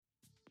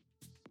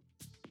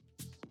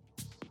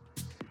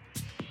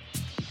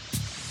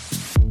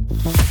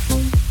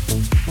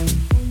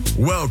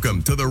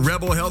Welcome to the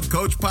Rebel Health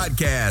Coach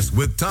Podcast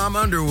with Tom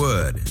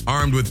Underwood.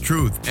 Armed with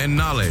truth and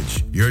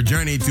knowledge, your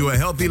journey to a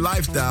healthy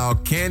lifestyle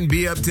can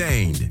be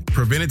obtained.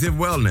 Preventative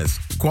wellness,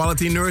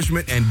 quality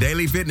nourishment, and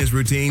daily fitness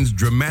routines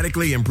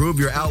dramatically improve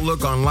your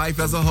outlook on life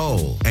as a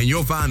whole. And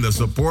you'll find the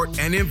support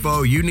and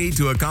info you need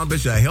to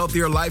accomplish a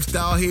healthier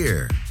lifestyle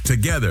here.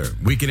 Together,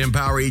 we can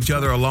empower each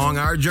other along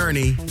our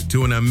journey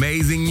to an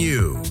amazing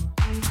you.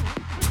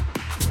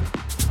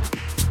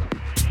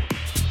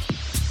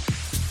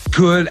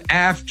 Good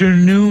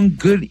afternoon,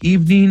 good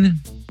evening,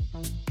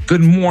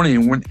 good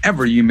morning,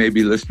 whenever you may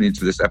be listening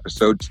to this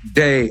episode.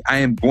 Today, I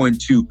am going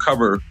to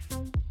cover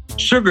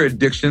sugar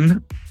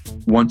addiction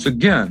once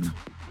again,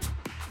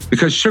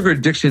 because sugar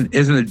addiction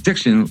is an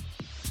addiction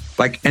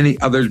like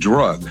any other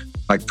drug,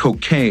 like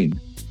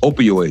cocaine,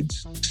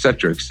 opioids,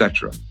 etc.,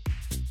 etc.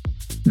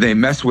 They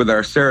mess with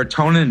our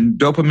serotonin and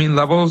dopamine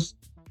levels,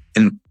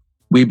 and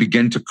we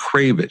begin to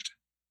crave it.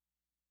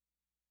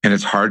 And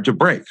it's hard to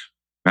break.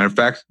 Matter of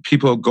fact,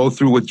 people go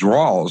through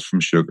withdrawals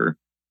from sugar.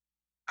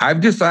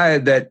 I've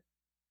decided that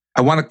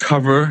I want to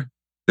cover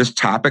this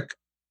topic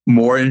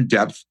more in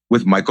depth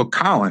with Michael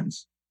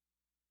Collins.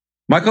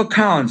 Michael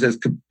Collins has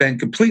been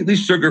completely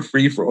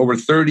sugar-free for over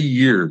 30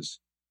 years.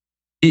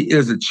 He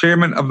is the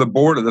chairman of the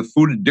board of the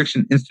Food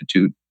Addiction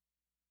Institute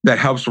that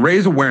helps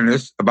raise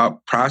awareness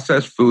about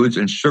processed foods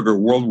and sugar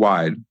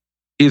worldwide.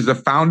 He is the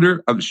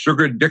founder of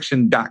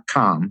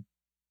sugaraddiction.com,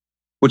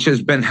 which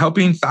has been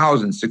helping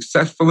thousands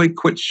successfully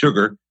quit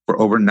sugar for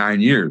over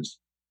 9 years.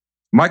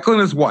 Michael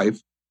and his wife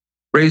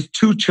raised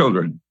 2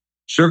 children,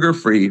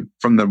 sugar-free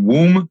from the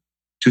womb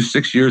to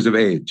 6 years of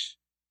age.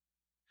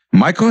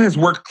 Michael has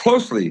worked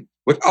closely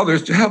with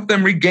others to help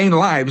them regain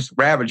lives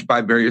ravaged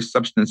by various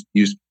substance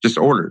use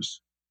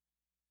disorders.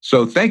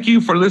 So thank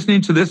you for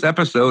listening to this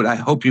episode. I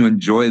hope you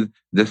enjoy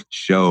this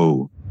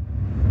show.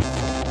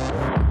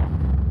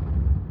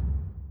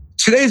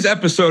 Today's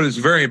episode is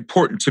very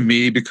important to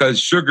me because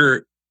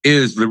sugar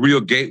is the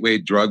real gateway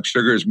drug.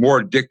 Sugar is more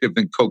addictive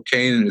than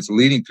cocaine and is a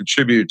leading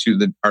contributor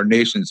to our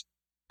nation's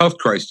health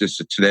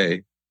crisis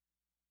today.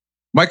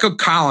 Michael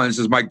Collins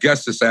is my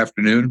guest this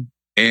afternoon,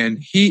 and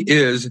he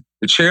is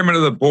the chairman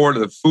of the board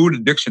of the Food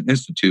Addiction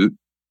Institute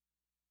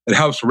that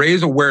helps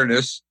raise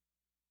awareness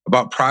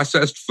about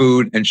processed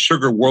food and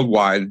sugar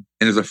worldwide,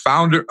 and is a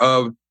founder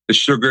of the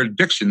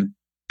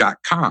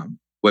sugaraddiction.com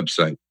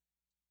website,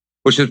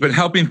 which has been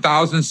helping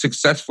thousands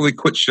successfully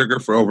quit sugar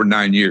for over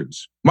 9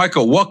 years.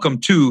 Michael, welcome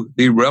to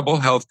the Rebel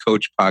Health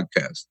Coach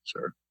Podcast,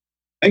 sir.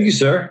 Thank you,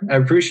 sir. I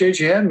appreciate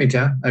you having me,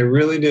 Tom. I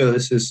really do.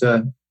 This is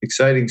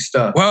exciting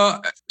stuff.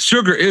 Well,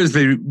 sugar is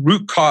the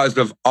root cause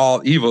of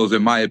all evils,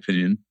 in my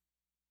opinion.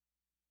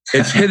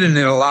 It's hidden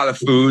in a lot of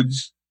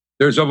foods.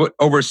 There's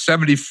over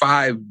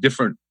 75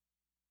 different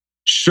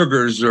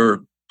sugars,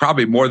 or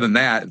probably more than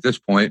that at this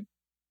point.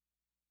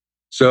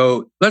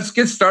 So let's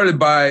get started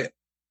by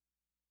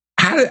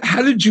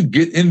how did you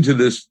get into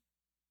this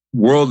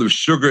world of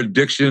sugar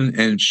addiction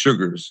and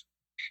sugars?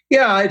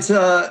 Yeah, it's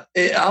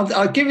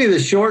I'll give you the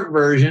short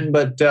version,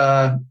 but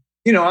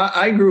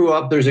I grew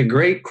up. There's a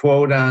great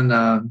quote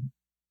on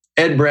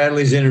Ed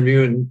Bradley's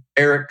interview and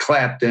Eric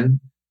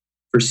Clapton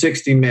for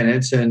 60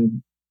 Minutes,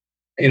 and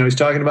he's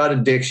talking about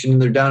addiction.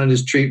 They're down at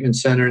his treatment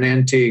center in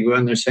Antigua,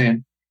 and they're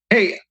saying,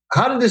 "Hey,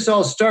 how did this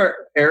all start,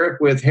 Eric?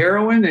 With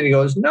heroin?" And he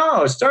goes,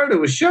 "No, it started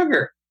with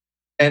sugar."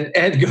 And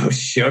Ed goes,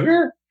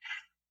 "Sugar?"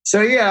 So,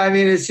 yeah,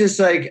 it's just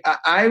like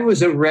I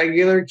was a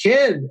regular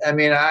kid.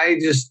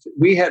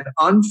 We had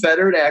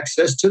unfettered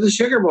access to the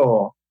sugar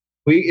bowl.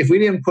 If we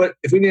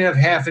didn't have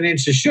half an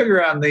inch of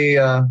sugar on the,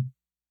 on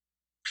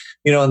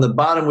the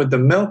bottom with the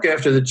milk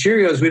after the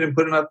Cheerios, we didn't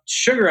put enough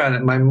sugar on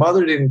it. My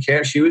mother didn't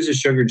care. She was a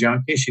sugar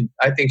junkie.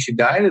 I think she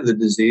died of the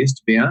disease,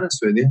 to be honest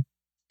with you.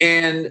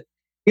 And,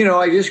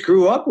 I just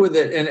grew up with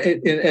it. And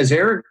as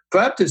Eric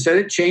Clapton said,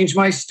 it changed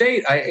my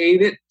state. I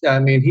ate it. I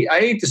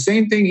ate the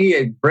same thing he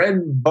ate, bread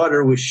and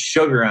butter with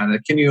sugar on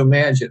it. Can you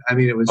imagine?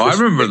 It was. I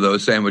remember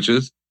those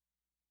sandwiches.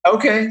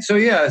 Okay. So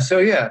we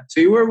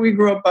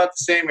grew up about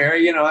the same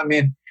area,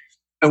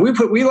 and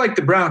we like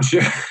the brown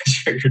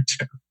sugar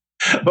too,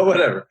 but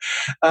whatever.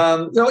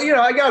 I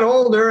got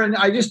older and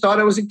I just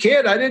thought I was a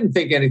kid. I didn't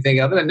think anything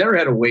of it. I never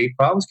had a weight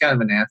problem. I was kind of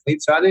an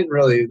athlete. So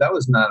that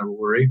was not a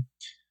worry.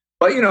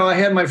 But, I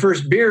had my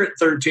first beer at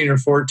 13 or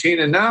 14,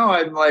 and now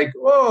I'm like,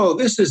 whoa,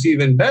 this is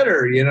even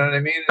better. You know what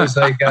I mean? It's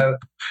like I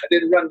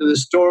didn't run to the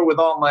store with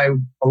all my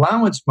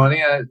allowance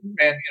money. I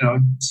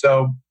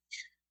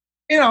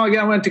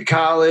went to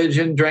college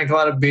and drank a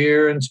lot of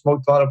beer and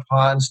smoked a lot of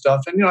pot and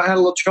stuff. And, I had a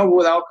little trouble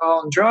with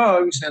alcohol and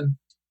drugs,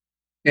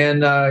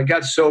 and I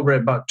got sober at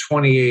about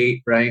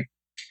 28, right?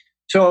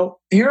 So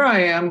here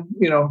I am,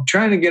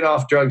 trying to get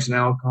off drugs and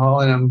alcohol,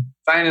 and I'm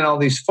finding all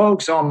these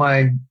folks, all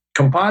my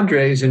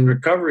compadres and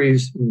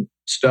recoveries and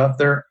stuff,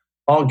 they're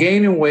all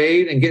gaining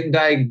weight and getting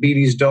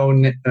diabetes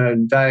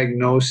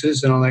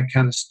diagnosis and all that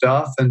kind of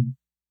stuff. And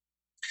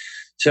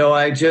so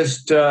I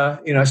just,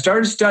 I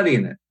started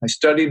studying it. I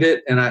studied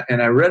it, and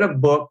I read a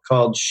book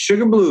called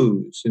Sugar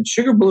Blues. And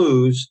Sugar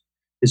Blues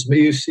is,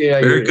 very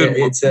good.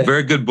 It's a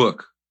very good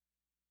book.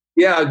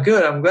 Yeah,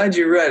 good. I'm glad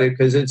you read it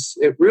because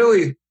it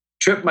really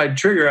tripped my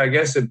trigger, I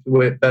guess is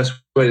the best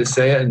way to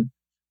say it. And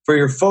for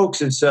your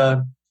folks, it's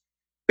the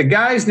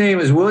guy's name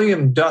is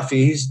William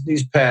Duffy.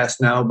 He's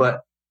passed now,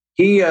 but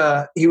he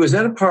was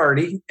at a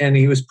party and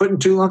he was putting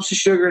 2 lumps of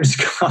sugar in his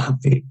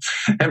coffee.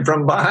 And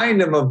from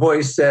behind him, a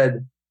voice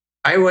said,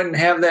 "I wouldn't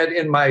have that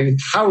in my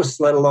house,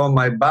 let alone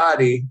my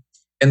body."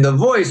 And the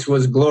voice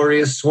was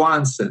Gloria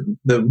Swanson,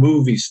 the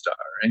movie star,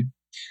 right?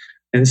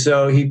 And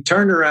so he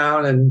turned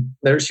around and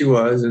there she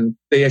was. And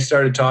they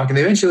started talking.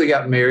 They eventually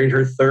got married,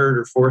 her 3rd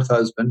or 4th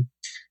husband.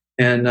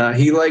 And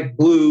he liked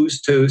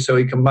blues too, so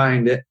he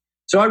combined it.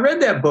 So I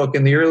read that book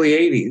in the early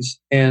 80s.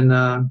 And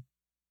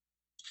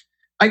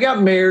I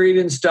got married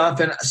and stuff.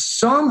 And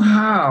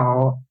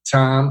somehow,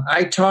 Tom,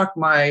 I talked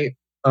my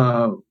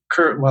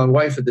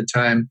wife at the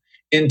time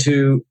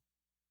into,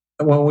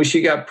 when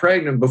she got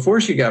pregnant,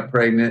 before she got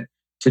pregnant,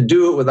 to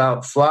do it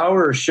without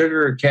flour or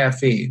sugar or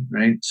caffeine,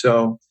 right?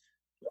 So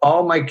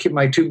all my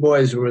 2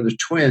 boys were the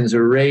twins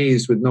are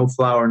raised with no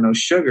flour, no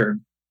sugar.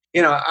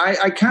 You know,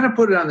 I kind of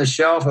put it on the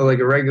shelf like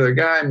a regular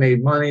guy,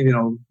 made money, you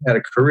know, had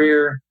a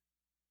career.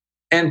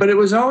 But it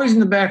was always in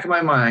the back of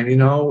my mind, you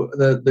know,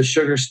 the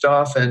sugar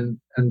stuff. And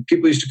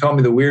people used to call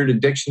me the weird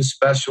addiction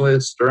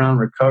specialist around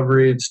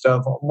recovery and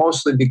stuff,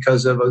 mostly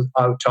because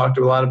I've talked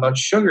a lot about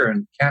sugar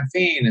and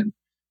caffeine and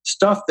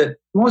stuff that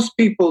most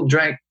people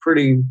drank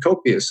pretty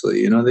copiously.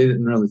 You know, they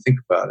didn't really think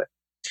about it.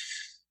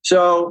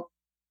 So,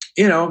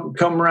 you know,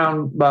 come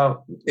around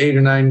about 8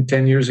 or 9,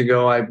 10 years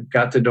ago, I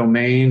got the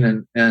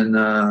domain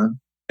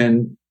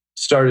and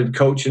started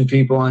coaching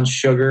people on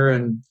sugar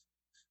and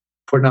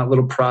putting out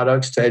little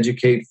products to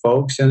educate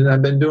folks. And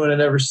I've been doing it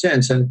ever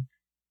since. And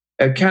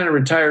I've kind of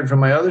retired from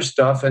my other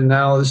stuff. And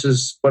now this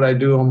is what I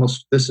do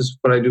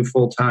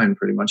full time,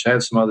 pretty much. I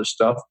have some other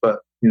stuff, but,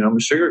 you know, I'm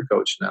a sugar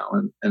coach now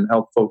and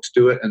help folks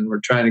do it. And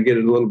we're trying to get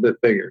it a little bit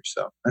bigger.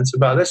 So that's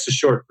the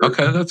short version.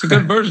 Okay, that's a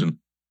good version.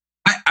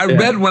 I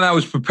read when I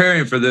was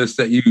preparing for this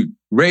that you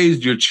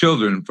raised your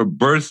children from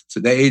birth to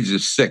the age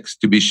of 6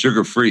 to be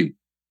sugar-free.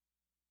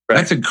 Right.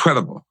 That's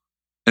incredible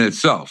in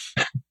itself.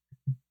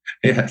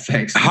 Yeah,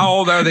 thanks. How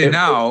old are they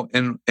now,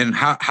 and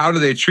how do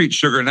they treat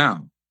sugar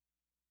now?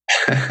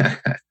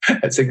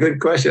 That's a good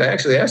question. I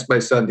actually asked my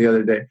son the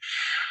other day.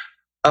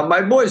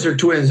 My boys are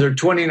twins. They're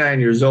 29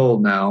 years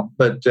old now,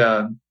 but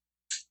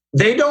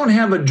they don't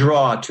have a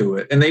draw to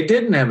it, and they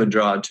didn't have a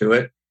draw to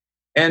it.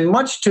 And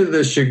much to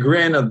the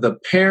chagrin of the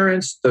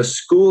parents, the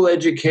school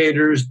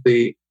educators,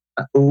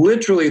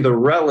 literally the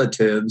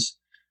relatives,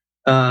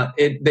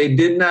 they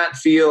did not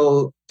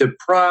feel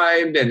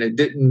deprived, and it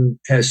didn't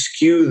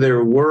skew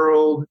their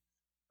world.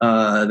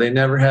 They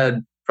never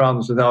had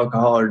problems with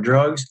alcohol or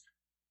drugs.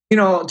 You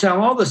know,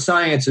 Tom, all the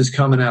science is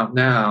coming out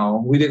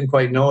now. We didn't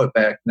quite know it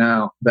back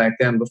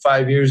then, but about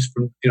 5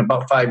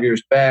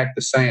 years back,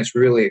 the science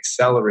really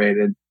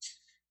accelerated.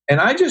 And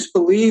I just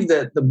believe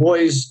that the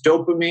boys'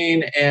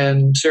 dopamine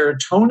and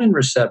serotonin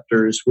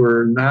receptors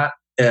were not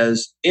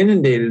as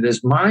inundated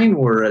as mine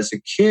were as a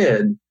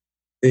kid.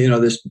 You know,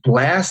 this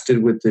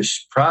blasted with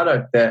this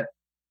product that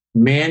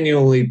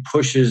manually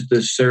pushes the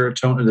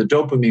serotonin, the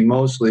dopamine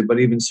mostly, but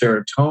even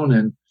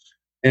serotonin.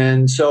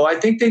 And so I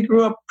think they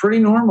grew up pretty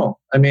normal.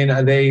 I mean,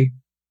 they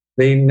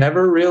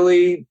never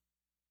really,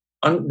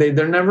 they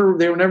were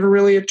never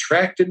really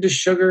attracted to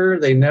sugar.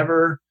 They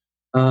never.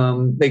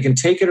 They can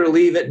take it or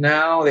leave it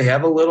now. They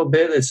have a little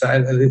bit. It's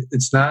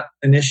not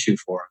an issue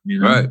for them, you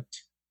know? Right.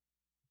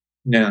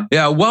 Yeah.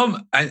 Yeah. Well,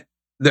 a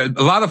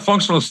lot of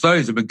functional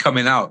studies have been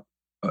coming out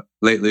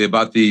lately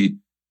about the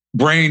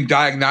brain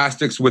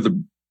diagnostics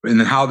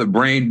and how the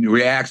brain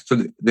reacts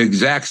to the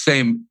exact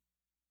same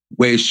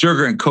way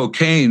sugar and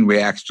cocaine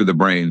reacts to the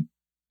brain.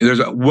 And there's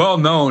a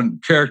well-known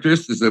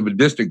characteristics of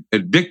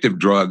addictive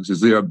drugs is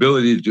their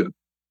ability to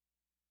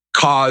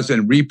cause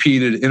and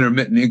repeated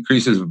intermittent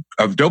increases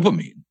of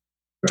dopamine,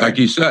 right, like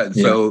you said.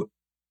 Yeah. So,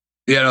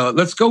 you know,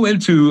 let's go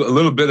into a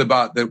little bit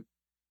about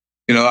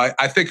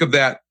I think of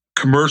that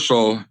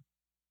commercial,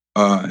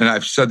 and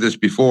I've said this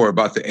before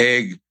about the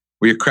egg,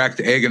 where you crack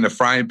the egg in the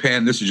frying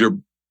pan. This is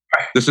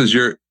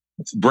your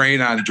brain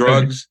on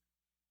drugs.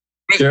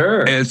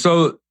 Sure. And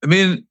so, I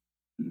mean,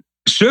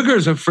 sugar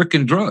is a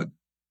freaking drug.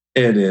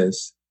 It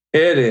is.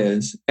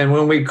 And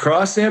when we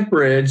cross that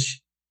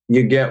bridge,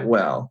 you get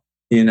well.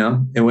 You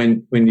know,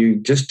 and when you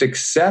just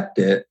accept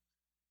it,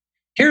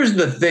 here's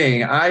the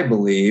thing I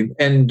believe,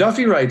 and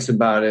Duffy writes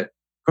about it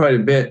quite a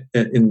bit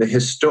in the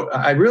history.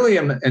 I really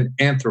am an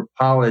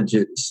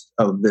anthropologist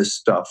of this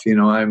stuff. You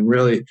know,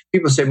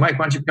 people say, Mike,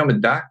 why don't you become a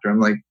doctor? I'm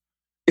like,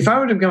 if I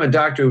were to become a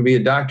doctor, it would be a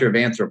doctor of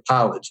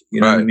anthropology.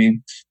 You know what I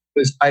mean?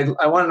 Because I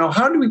want to know,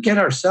 how do we get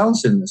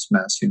ourselves in this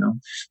mess? You know,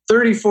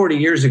 30, 40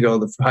 years ago,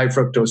 the high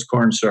fructose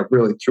corn syrup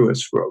really threw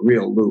us for a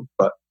real loop.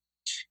 But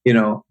you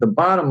know, the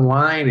bottom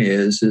line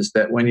is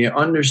that when you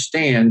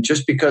understand,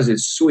 just because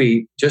it's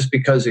sweet, just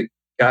because it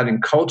got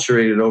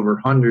enculturated over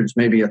hundreds,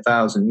 maybe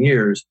 1,000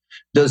 years,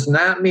 does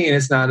not mean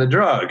it's not a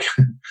drug.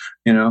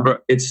 You know, right.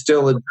 It's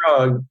still a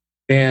drug,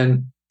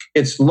 and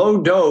it's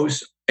low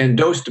dose, and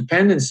dose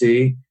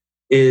dependency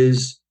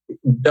is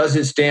does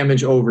its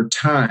damage over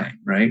time,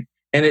 right?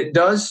 And it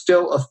does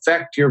still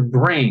affect your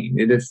brain.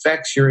 It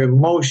affects your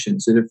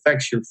emotions. It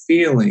affects your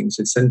feelings.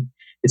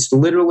 It's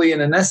literally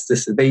an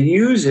anesthetic. They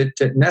use it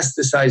to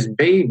anesthetize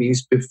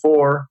babies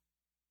before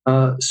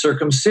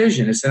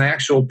circumcision. It's an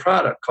actual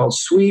product called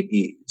Sweet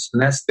Ease,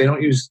 and they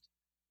don't use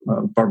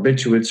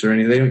barbiturates or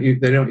anything.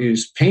 They don't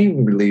use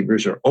pain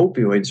relievers or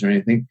opioids or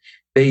anything.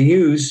 They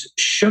use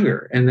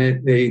sugar, and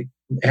they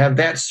have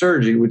that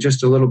surgery with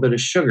just a little bit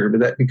of sugar,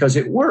 but that because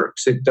it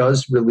works, it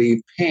does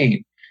relieve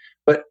pain.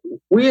 But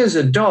we as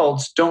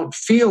adults don't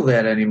feel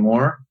that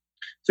anymore.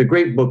 It's a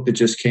great book that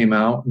just came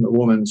out, The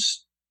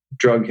Woman's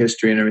Drug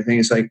History and everything.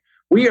 It's like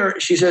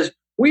she says,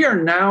 we are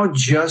now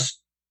just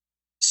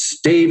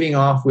staving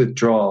off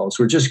withdrawals.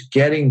 We're just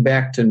getting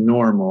back to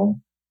normal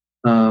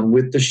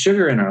with the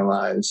sugar in our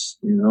lives,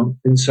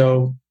 And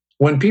so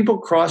when people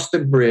cross the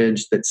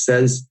bridge that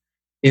says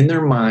in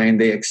their mind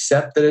they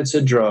accept that it's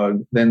a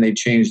drug, then they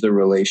change their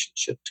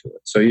relationship to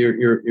it. So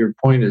your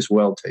point is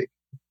well taken,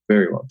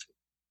 very well taken.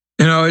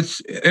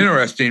 It's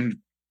interesting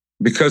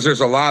because there's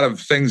a lot of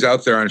things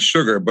out there on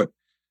sugar, but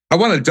I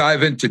want to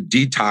dive into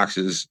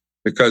detoxes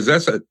because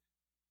there's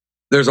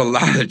a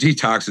lot of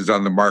detoxes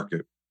on the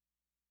market.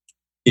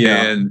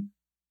 Yeah. And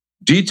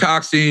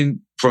detoxing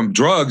from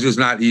drugs is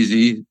not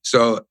easy.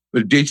 So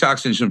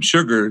detoxing from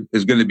sugar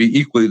is going to be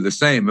equally the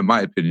same, in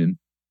my opinion.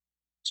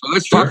 So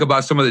let's talk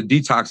about some of the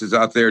detoxes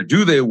out there.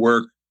 Do they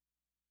work?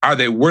 Are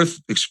they worth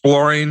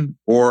exploring,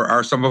 or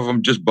are some of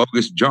them just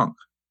bogus junk?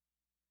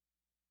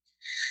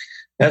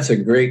 That's a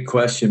great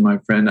question, my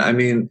friend. I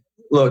mean,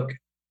 look,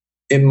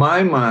 in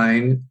my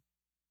mind,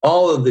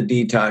 all of the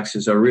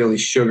detoxes are really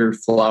sugar,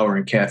 flour,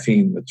 and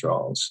caffeine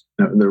withdrawals.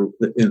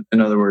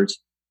 In other words,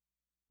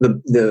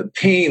 the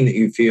pain that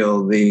you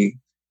feel,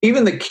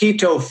 even the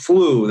keto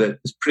flu that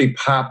is pretty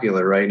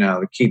popular right now,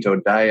 the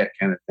keto diet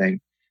kind of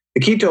thing. The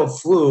keto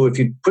flu, if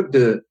you put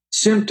the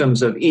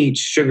symptoms of each,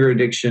 sugar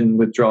addiction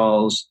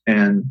withdrawals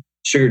and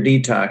sugar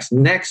detox,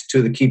 next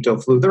to the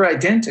keto flu, they're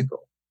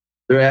identical.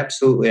 They're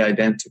absolutely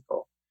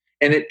identical.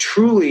 And it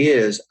truly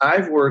is.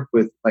 I've worked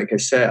with, like I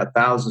said,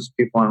 thousands of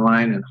people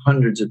online and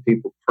hundreds of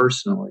people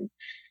personally.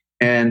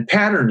 And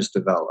patterns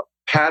develop,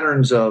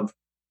 patterns of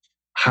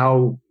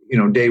how,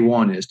 day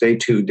one is, day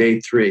two,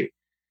 day three.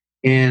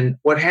 And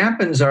what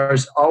happens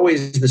is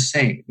always the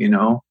same,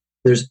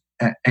 There's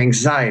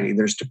anxiety,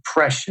 there's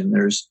depression,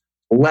 there's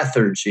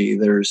lethargy,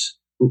 there's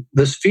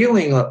this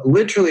feeling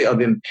literally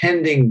of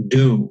impending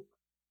doom.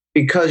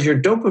 Because your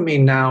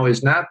dopamine now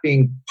is not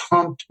being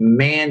pumped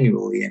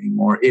manually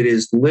anymore. It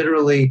is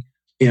literally,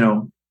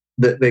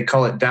 they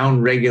call it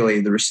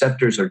down-regulated. The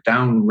receptors are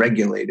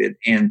down-regulated,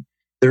 and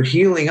they're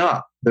healing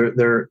up.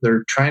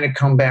 They're trying to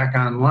come back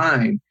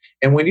online.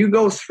 And when you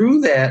go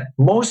through that,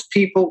 most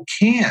people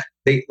can't.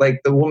 They, like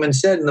the woman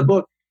said in the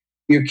book,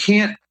 you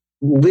can't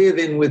live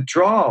in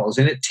withdrawals,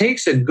 and it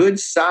takes a good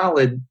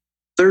solid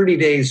 30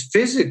 days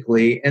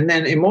physically, and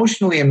then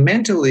emotionally and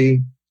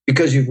mentally.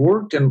 Because you've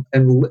worked and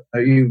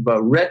you've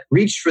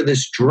reached for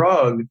this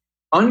drug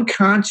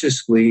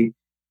unconsciously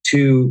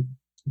to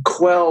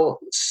quell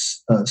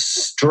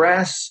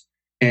stress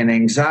and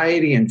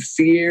anxiety and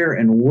fear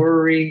and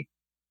worry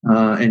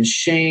and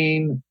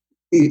shame,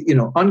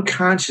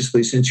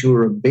 unconsciously since you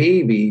were a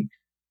baby,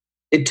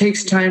 it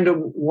takes time to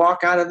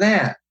walk out of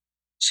that.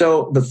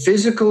 So the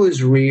physical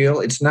is real.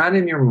 It's not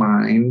in your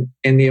mind.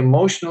 And the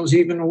emotional is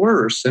even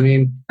worse. I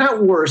mean,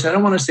 not worse. I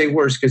don't want to say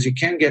worse because you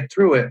can get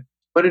through it.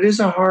 But it is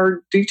a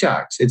hard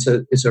detox. It's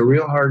a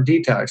real hard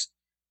detox.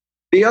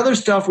 The other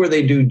stuff where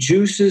they do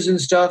juices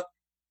and stuff,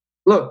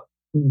 look,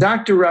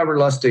 Dr. Robert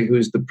Lustig,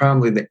 who's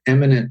probably the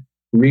eminent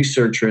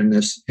researcher in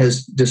this,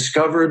 has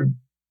discovered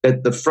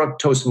that the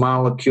fructose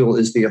molecule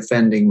is the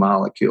offending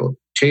molecule.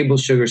 Table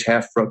sugar's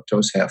half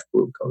fructose, half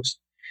glucose.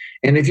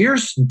 And if you're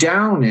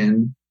down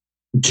in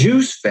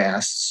juice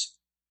fasts,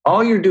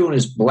 all you're doing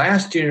is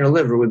blasting your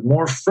liver with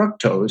more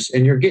fructose,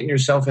 and you're getting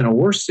yourself in a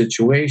worse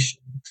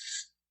situation.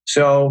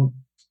 So,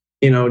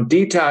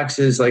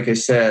 detoxes, like I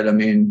said, I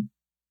mean,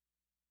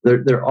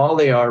 they're all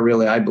they are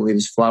really, I believe,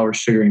 is flour,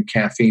 sugar, and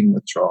caffeine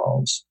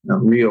withdrawals.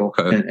 Real.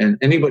 Okay. And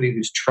anybody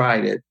who's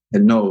tried it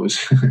and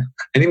knows,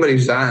 anybody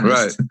who's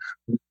honest,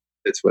 right.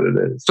 It's what it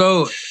is.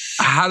 So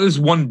how does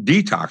one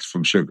detox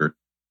from sugar?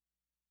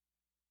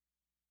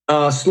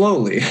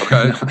 Slowly.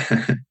 Okay.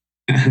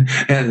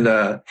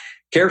 And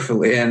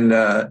carefully.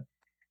 And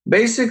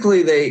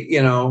basically,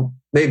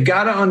 they've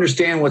got to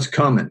understand what's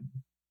coming.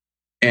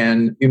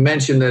 And you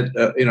mentioned that,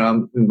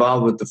 I'm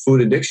involved with the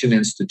Food Addiction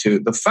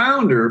Institute. The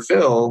founder,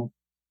 Phil,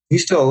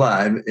 he's still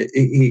alive.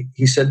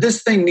 He said,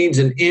 this thing needs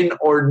an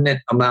inordinate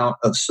amount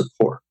of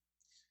support.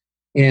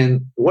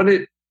 And what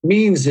it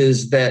means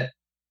is that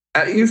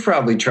you've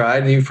probably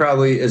tried, and you've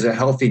probably, as a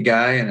healthy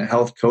guy and a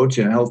health coach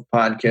and a health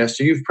podcaster,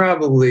 you've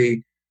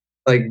probably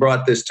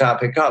brought this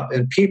topic up,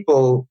 and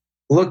people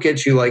look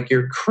at you like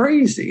you're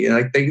crazy.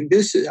 Like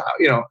this is,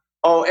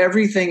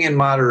 everything in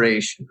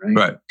moderation, right?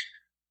 Right.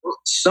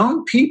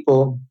 some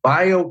people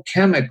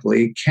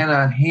biochemically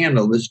cannot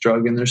handle this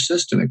drug in their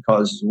system. It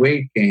causes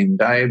weight gain,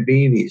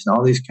 diabetes, and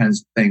all these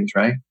kinds of things,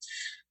 right?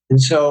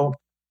 And so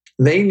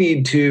they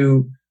need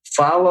to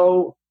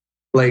follow,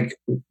 like,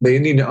 they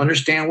need to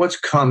understand what's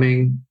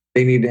coming.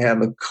 They need to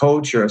have a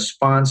coach or a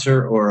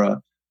sponsor or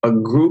a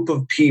group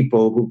of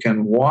people who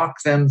can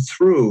walk them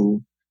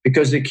through,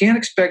 because they can't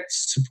expect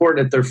support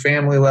at their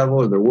family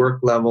level or their work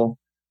level.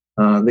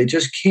 They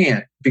just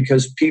can't,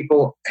 because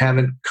people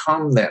haven't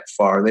come that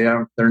far.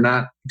 They're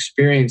not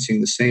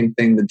experiencing the same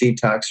thing the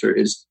detoxer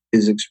is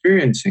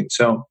experiencing.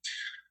 So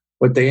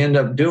what they end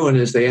up doing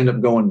is they end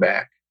up going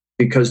back,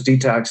 because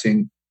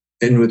detoxing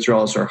and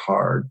withdrawals are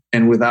hard.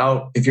 And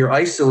if you're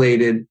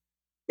isolated,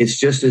 it's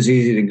just as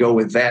easy to go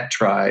with that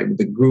tribe,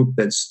 the group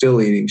that's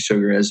still eating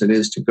sugar, as it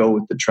is to go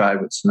with the tribe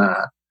that's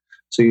not.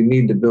 So you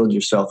need to build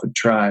yourself a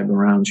tribe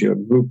around you, a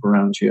group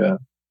around you,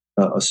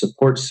 a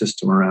support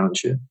system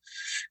around you.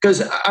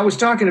 Because I was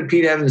talking to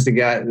Pete Evans,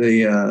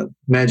 the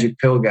magic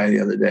pill guy, the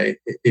other day,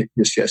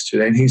 just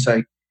yesterday, and he's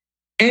like,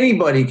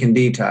 anybody can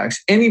detox.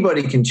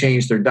 Anybody can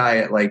change their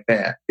diet like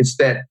that. It's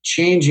that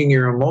changing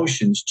your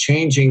emotions,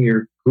 changing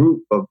your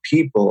group of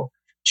people,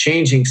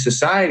 changing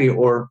society,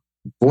 or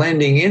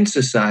blending in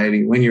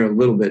society when you're a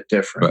little bit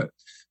different. Right.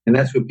 And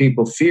that's what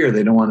people fear.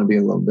 They don't want to be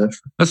a little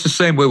different. That's the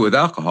same way with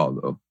alcohol,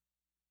 though.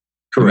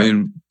 Correct. I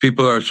mean,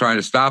 people are trying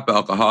to stop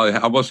alcohol. You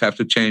almost have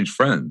to change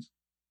friends.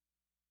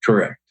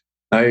 Correct.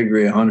 I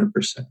agree 100%.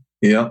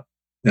 Yeah,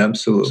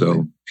 absolutely.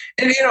 So,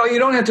 and, you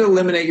don't have to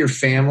eliminate your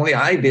family.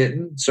 I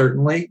didn't,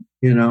 certainly,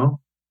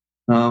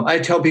 I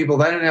tell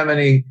people if I didn't have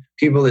any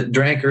people that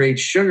drank or ate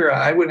sugar,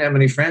 I wouldn't have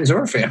any friends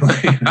or family.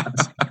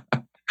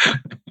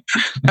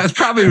 That's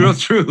probably real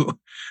true.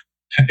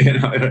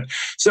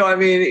 So, I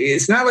mean,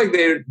 it's not like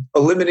they're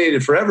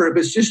eliminated forever, but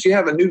it's just you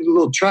have a new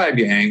little tribe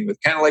you hang with,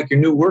 kind of like your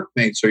new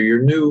workmates or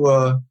your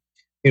new,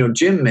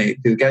 gym mate,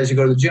 the guys you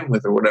go to the gym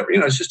with or whatever.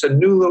 It's just a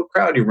new little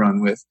crowd you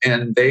run with,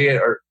 and they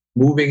are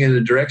moving in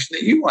the direction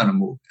that you want to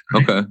move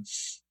in. Right? Okay.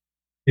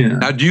 Yeah.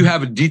 Now, do you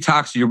have a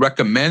detox you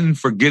recommend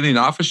for getting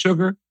off of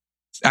sugar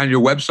on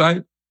your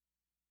website?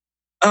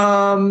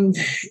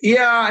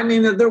 Yeah, I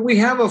mean, we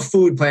have a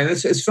food plan.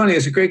 It's funny.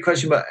 It's a great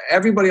question, but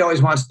everybody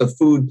always wants the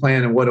food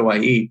plan and what do I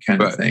eat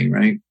kind of thing,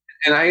 right?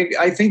 And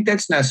I think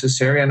that's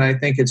necessary, and I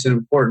think it's an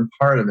important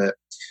part of it.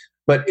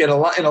 But in a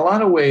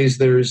lot of ways,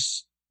 you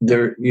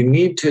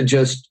need to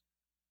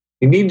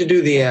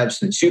do the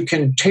abstinence. You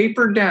can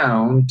taper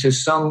down to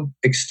some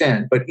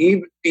extent, but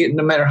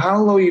no matter how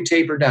low you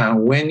taper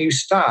down, when you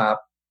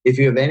stop, if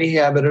you have any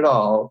habit at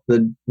all,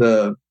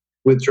 the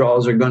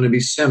withdrawals are going to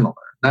be similar.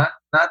 Not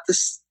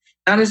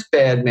as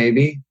bad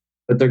maybe,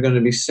 but they're going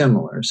to be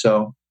similar.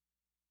 So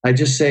I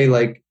just say,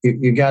 like,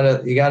 you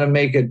gotta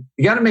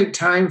make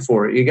time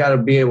for it. You got to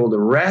be able to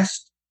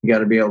rest. You got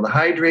to be able to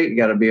hydrate. You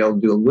got to be able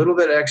to do a little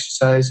bit of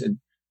exercise, and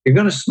you're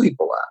going to sleep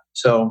a lot.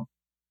 So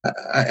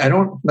I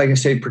don't, like I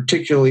say,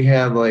 particularly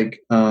have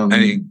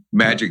any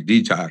magic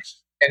detox.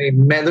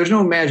 There's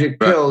no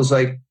magic pills.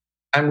 Like,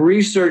 I'm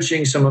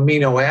researching some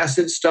amino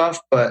acid stuff,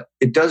 but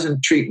it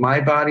doesn't treat my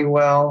body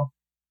well,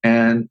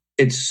 and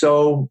it's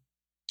so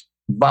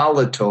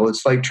volatile.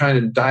 It's like trying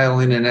to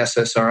dial in an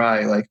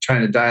SSRI, like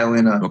trying to dial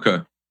in a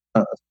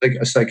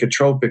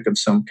psychotropic of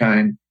some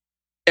kind.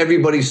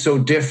 Everybody's so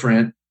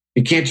different.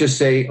 You can't just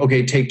say,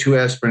 okay, take 2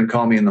 aspirin and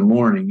call me in the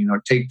morning.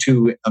 Take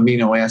 2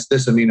 amino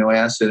acid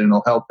and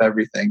it'll help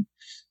everything.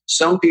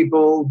 Some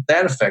people,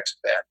 that affects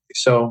badly.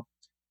 So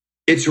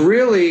it's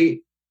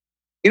really,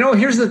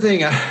 here's the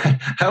thing. I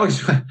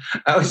always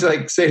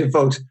like say to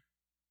folks,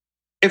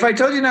 if I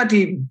told you not to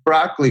eat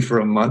broccoli for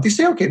a month, you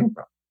say, okay, no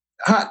problem.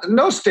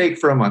 No steak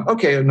for a month.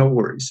 Okay, no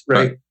worries,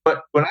 right?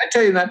 But when I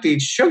tell you not to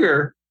eat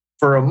sugar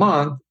for a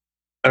month,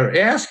 or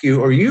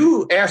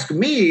you ask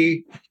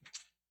me,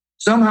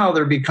 somehow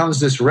there becomes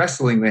this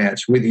wrestling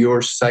match with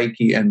your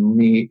psyche and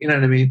me. You know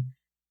what I mean?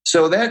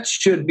 So that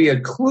should be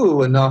a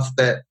clue enough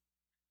that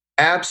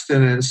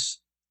abstinence,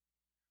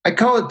 I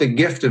call it the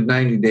gift of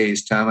 90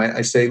 days, Tom.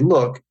 I say,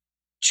 look,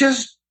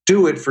 just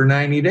do it for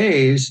 90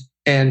 days.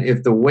 And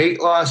if the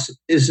weight loss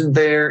isn't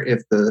there,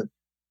 if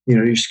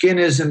your skin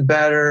isn't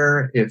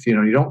better, if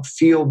you don't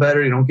feel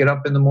better, you don't get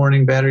up in the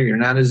morning better, you're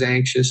not as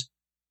anxious.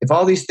 If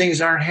all these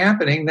things aren't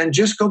happening, then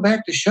just go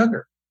back to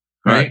sugar,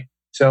 right?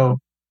 So,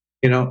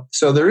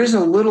 so there is a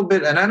little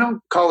bit, and I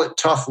don't call it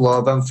tough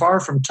love. I'm far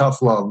from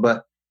tough love,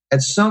 but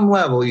at some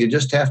level, you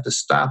just have to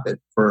stop it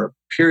for a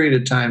period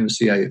of time to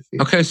see how you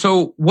feel. Okay,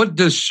 so what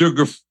does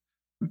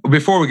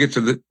before we get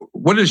to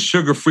what does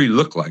sugar-free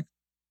look like?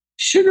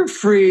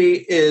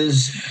 Sugar-free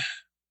is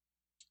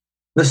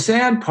the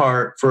sad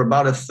part for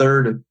about a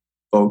third of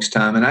folks,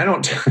 Tom, and I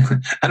don't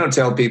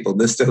tell people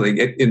this till they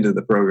get into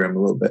the program a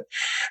little bit.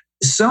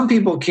 Some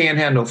people can't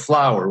handle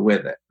flour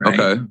with it, right?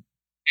 Okay. And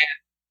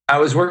I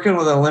was working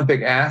with an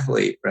Olympic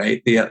athlete,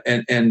 right?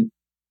 And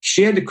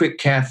she had to quit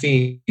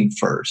caffeine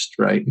first,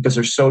 right? Because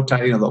they're so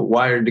tied, the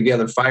wired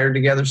together, fired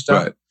together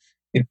stuff.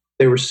 Right.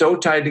 They were so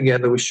tied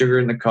together with sugar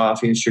in the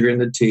coffee and sugar in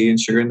the tea and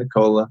sugar in the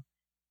cola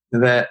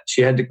that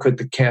she had to quit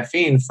the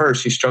caffeine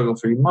first. She struggled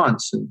for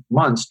months and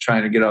months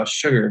trying to get off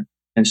sugar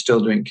and still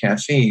drink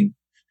caffeine.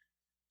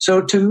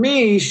 So to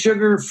me,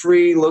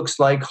 sugar-free looks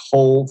like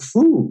whole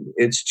food.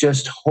 It's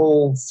just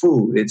whole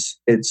food. It's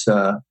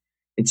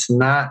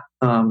not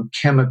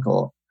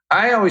chemical.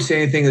 I always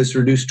say anything that's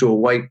reduced to a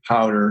white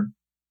powder,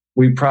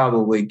 we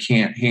probably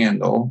can't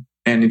handle.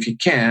 And if you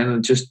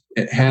can, just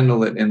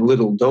handle it in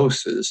little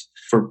doses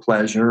for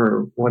pleasure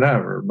or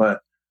whatever.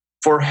 But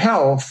for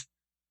health,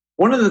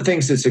 one of the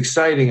things that's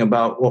exciting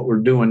about what we're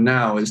doing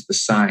now is the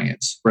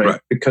science, right?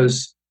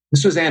 Because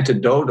this was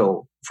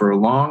anecdotal for a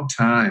long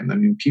time. I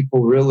mean,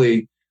 people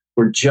really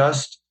were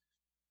just,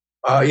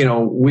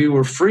 we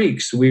were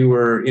freaks. We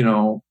were,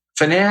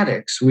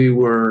 fanatics. We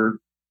were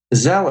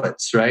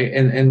zealots, right?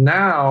 And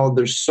now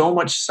there's so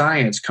much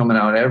science coming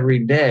out every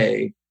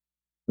day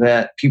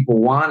that people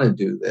want to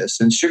do this.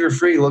 And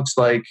sugar-free looks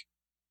like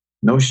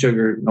no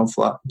sugar, no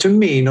flour. To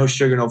me, no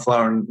sugar, no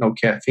flour, no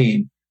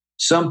caffeine.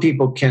 Some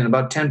people can,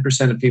 about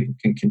 10% of people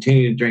can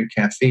continue to drink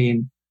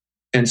caffeine,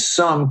 and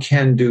some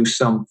can do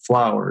some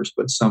flours,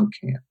 but some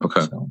can't.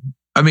 Okay. So,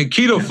 I mean,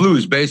 keto flu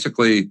is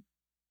basically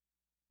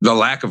the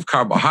lack of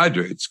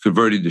carbohydrates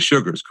converted to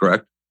sugars,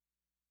 correct?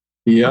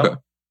 Yep, okay.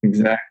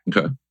 Exactly.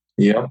 Okay.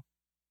 Yep.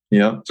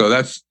 So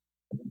that's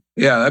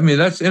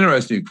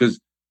interesting because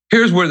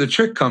here's where the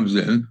trick comes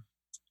in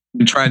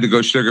trying to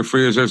go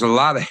sugar-free is there's a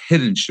lot of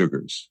hidden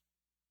sugars.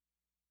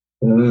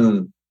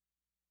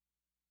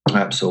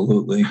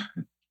 Absolutely.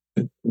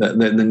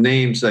 The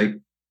names, like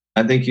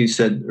I think you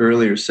said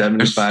earlier,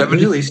 75,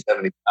 there's at least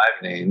 75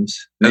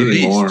 names,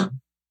 maybe more.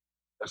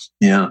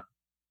 Yeah.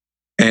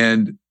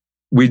 And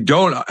we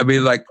don't,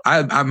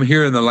 I'm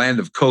here in the land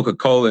of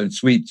Coca-Cola and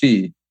sweet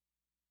tea.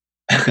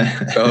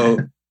 So,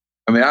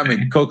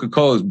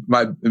 Coca-Cola is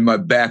in my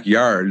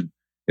backyard,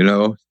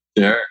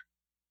 Sure.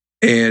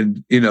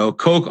 And,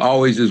 Coke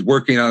always is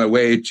working on a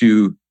way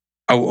to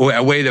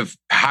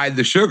hide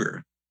the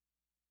sugar.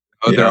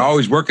 Yeah. They're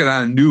always working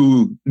on a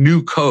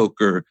new Coke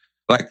or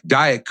like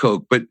Diet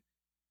Coke. But,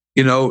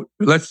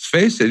 let's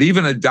face it,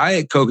 even a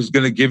Diet Coke is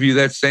going to give you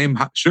that same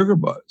sugar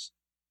buzz.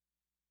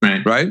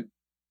 Right?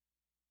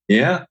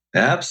 Yeah,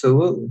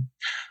 absolutely.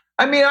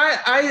 I mean,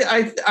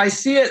 I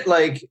see it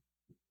like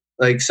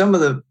some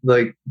of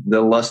the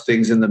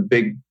lustings and the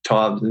big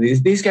tubs.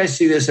 These guys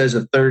see this as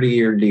a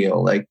 30-year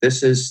deal. Like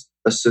this is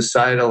a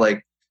societal,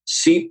 like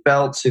seat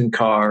belts in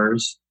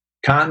cars,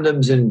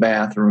 condoms in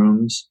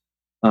bathrooms,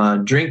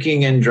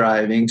 drinking and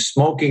driving,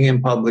 smoking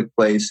in public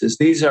places.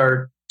 These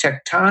are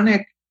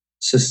tectonic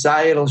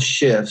societal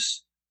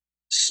shifts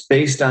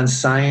based on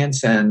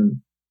science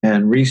and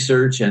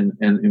research and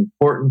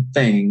important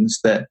things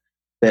that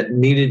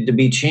needed to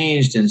be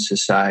changed in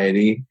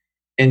society.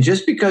 And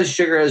just because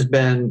sugar has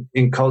been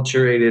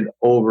enculturated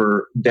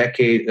over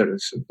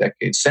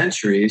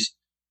centuries,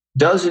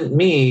 doesn't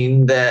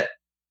mean that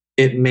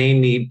it may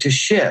need to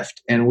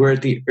shift. And we're in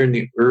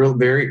the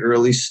very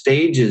early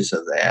stages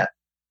of that.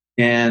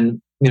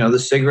 And the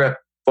cigarette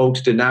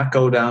folks did not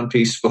go down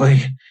peacefully.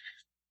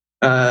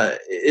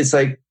 It's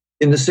like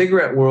in the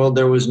cigarette world,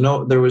 there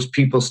was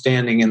people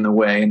standing in the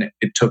way, and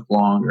it took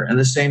longer. And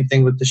the same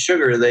thing with the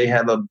sugar; they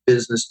have a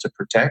business to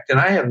protect, and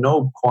I have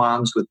no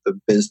qualms with the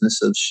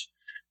business of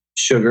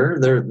sugar.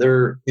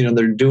 They're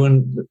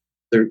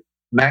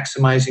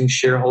maximizing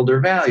shareholder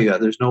value.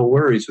 There's no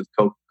worries with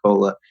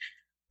Coca-Cola,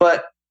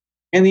 but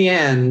in the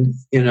end,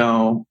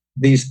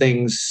 these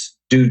things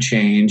do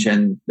change,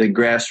 and the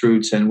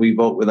grassroots, and we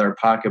vote with our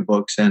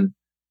pocketbooks, and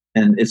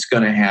it's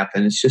going to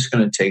happen. It's just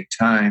going to take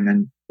time,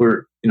 and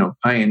we're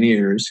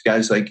pioneers.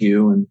 Guys like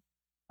you and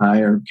I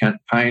are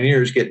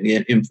pioneers getting the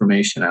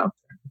information out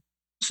there.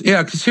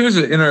 Yeah, because here's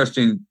an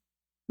interesting.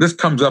 This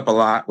comes up a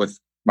lot with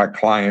my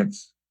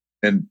clients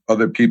and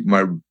other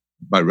people,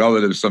 my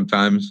relatives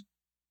sometimes.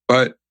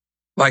 But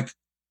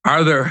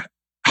are there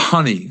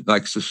honey?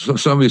 Like so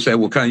somebody say,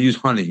 well, can I use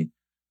honey?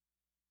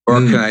 Or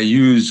can I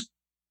use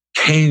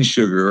cane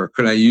sugar? Or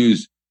can I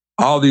use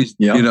all these,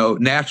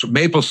 natural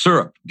maple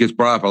syrup gets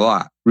brought up a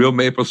lot. Real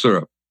maple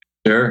syrup.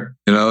 Sure.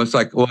 It's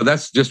like, well,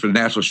 that's just for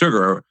natural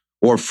sugar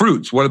or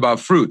fruits. What about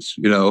fruits?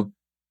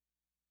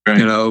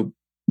 Right.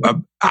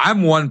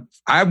 I'm one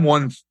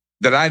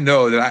that I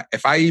know that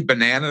if I eat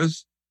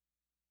bananas,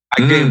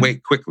 I gain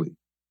weight quickly.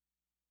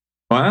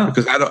 Wow.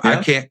 Because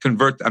I can't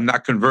convert, I'm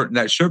not converting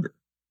that sugar.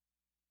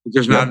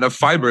 There's not enough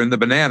fiber in the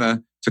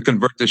banana to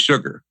convert the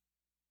sugar.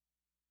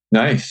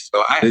 Nice.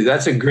 So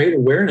that's a great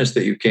awareness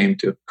that you came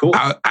to. Cool.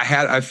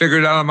 I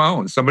figured it out on my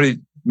own. Somebody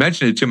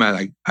mentioned it to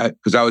me,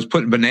 because I was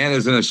putting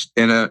bananas in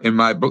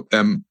my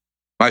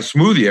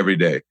smoothie every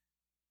day.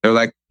 They're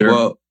like, sure.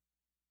 Well,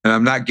 and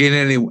I'm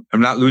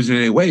not losing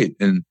any weight.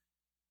 And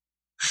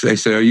they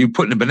said, are you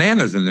putting the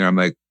bananas in there? I'm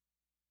like,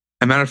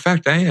 as a matter of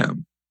fact, I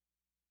am.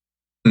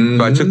 Mm-hmm.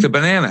 So I took the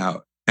banana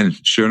out, and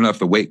sure enough,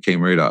 the weight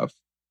came right off.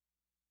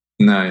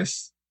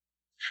 Nice.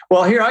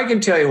 Well, here, I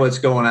can tell you what's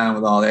going on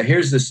with all that.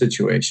 Here's the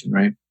situation,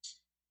 right?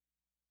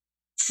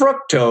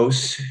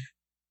 Fructose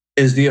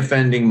is the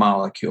offending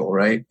molecule,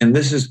 right? And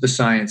this is the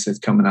science that's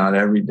coming out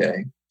every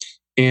day.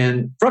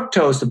 And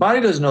fructose, the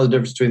body doesn't know the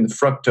difference between the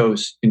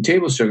fructose in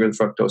table sugar, the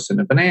fructose in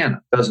a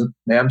banana.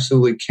 They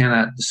absolutely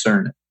cannot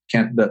discern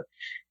it.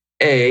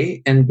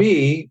 A and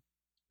B,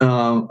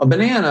 a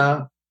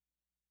banana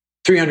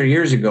 300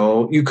 years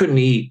ago, you couldn't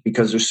eat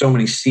because there's so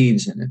many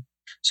seeds in it.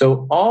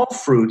 So all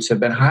fruits have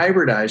been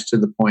hybridized to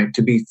the point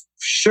to be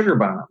sugar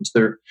bombs.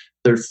 They're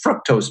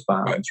fructose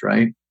bombs,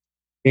 right?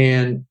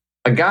 And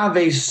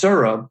agave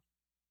syrup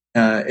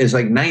is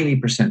like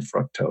 90%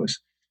 fructose.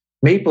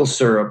 Maple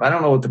syrup, I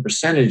don't know what the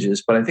percentage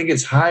is, but I think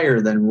it's higher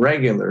than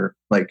regular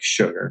like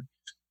sugar.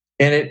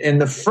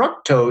 And the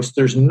fructose,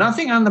 there's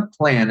nothing on the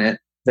planet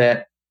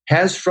that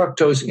has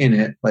fructose in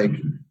it, like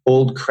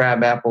old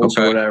crab apples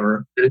or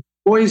whatever. It's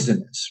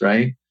poisonous,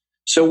 right?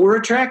 So we're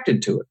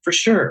attracted to it for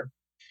sure.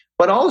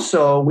 But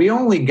also, we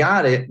only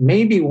got it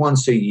maybe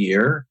once a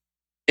year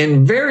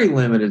in very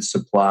limited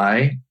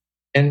supply.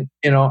 And,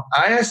 I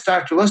asked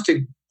Dr.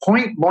 Lustig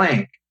point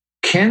blank,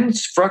 can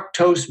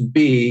fructose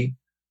be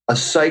a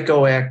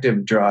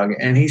psychoactive drug?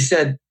 And he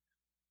said,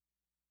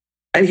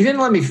 and he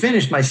didn't let me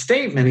finish my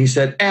statement. He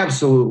said,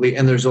 absolutely.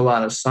 And there's a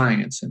lot of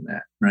science in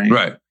that, right?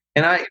 Right.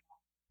 And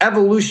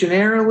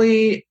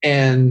evolutionarily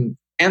and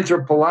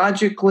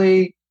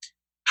anthropologically,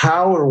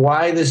 how or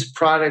why this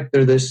product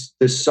or this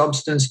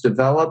substance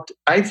developed,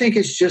 I think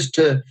it's just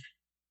to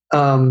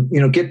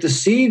get the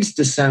seeds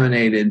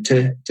disseminated,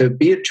 to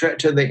be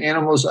to the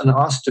animals and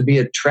us to be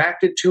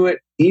attracted to it,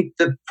 eat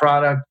the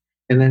product,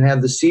 and then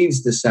have the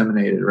seeds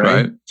disseminated,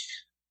 right?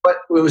 But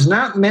it was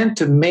not meant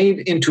to made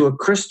into a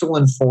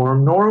crystalline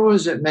form, nor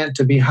was it meant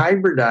to be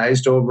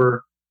hybridized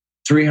over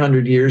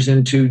 300 years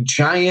into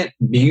giant,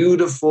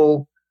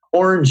 beautiful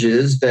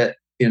oranges that,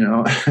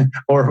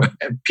 or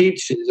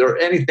peaches or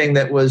anything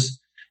that was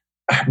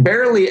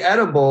barely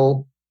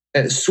edible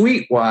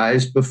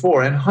sweet-wise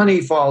before. And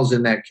honey falls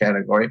in that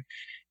category.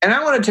 And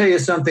I want to tell you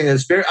something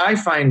I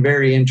find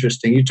very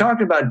interesting. You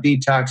talked about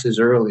detoxes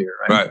earlier,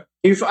 right?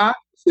 You've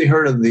obviously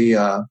heard of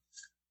the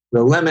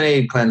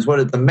lemonade cleanse.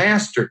 What is the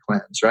master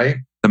cleanse, right?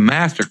 The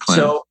master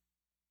cleanse.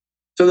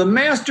 So the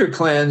master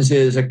cleanse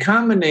is a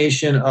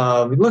combination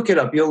of, look it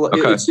up.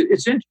 It's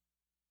interesting.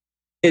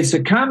 It's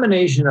a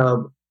combination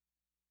of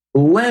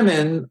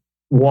lemon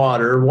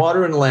water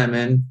and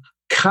lemon,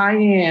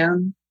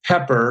 cayenne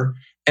pepper,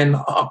 and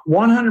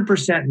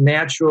 100%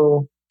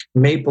 natural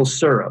maple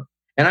syrup.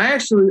 And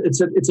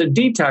it's a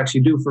detox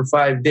you do for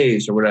 5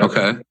 days or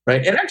whatever.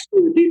 Right? And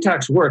actually the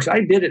detox works.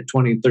 I did it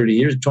 20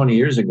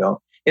 years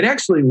ago. It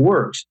actually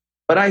works.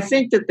 But I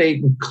think that they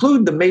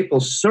include the maple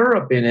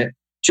syrup in it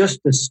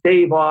just to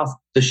stave off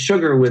the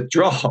sugar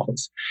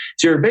withdrawals.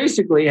 So you're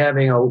basically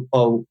having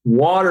a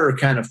water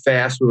kind of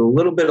fast with a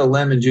little bit of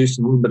lemon juice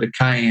and a little bit of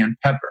cayenne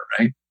pepper,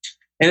 right?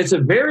 And it's a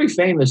very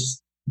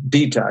famous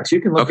detox.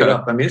 You can look it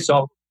up. I mean, it's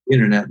all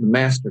internet, the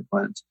master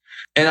cleanse.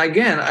 And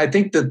again, I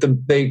think that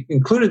they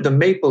included the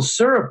maple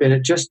syrup in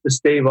it just to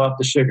stave off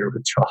the sugar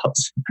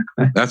withdrawals.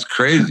 That's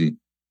crazy.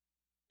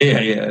 Yeah,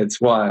 it's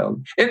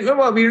wild. And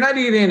you're not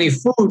eating any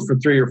food for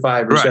 3 or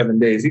 5 or 7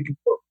 days. You can,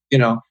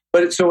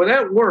 but so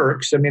that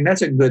works. I mean,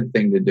 that's a good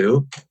thing to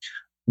do.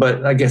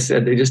 But like I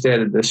said, they just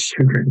added the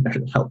sugar in there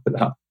to help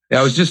it out.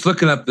 Yeah, I was just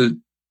looking up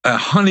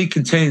honey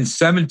contains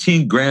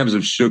 17 grams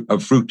of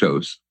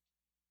fructose.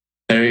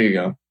 There you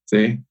go.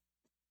 See?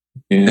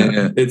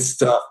 Yeah. It's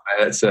tough.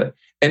 That's it.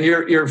 And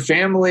your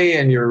family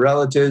and your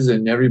relatives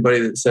and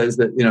everybody that says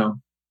that,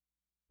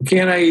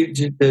 can I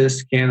eat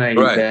this? Can I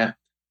eat that?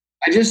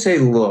 I just say,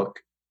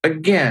 look,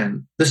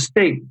 again, the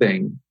steak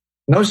thing,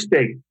 no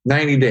steak,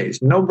 90 days,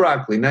 no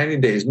broccoli, 90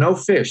 days, no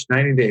fish,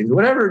 90 days,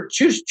 whatever,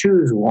 choose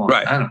one.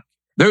 Right. I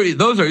don't.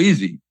 Those are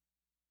easy.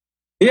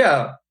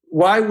 Yeah.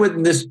 Why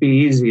wouldn't this be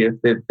easy if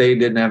they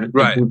didn't have it?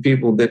 Right. If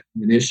people didn't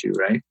have an issue,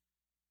 right?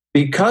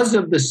 Because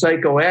of the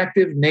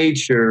psychoactive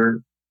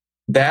nature,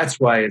 that's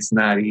why it's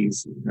not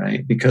easy,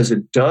 right? Because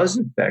it does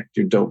affect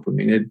your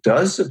dopamine. It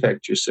does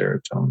affect your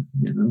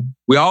serotonin,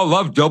 We all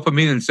love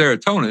dopamine and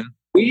serotonin.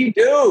 We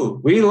do.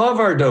 We love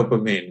our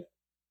dopamine.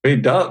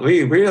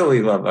 We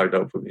really love our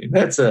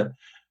dopamine.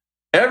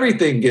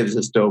 Everything gives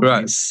us dopamine.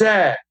 Right.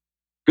 Sex,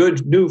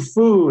 good new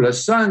food, a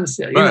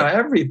sunset,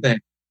 everything.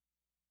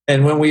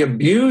 And when we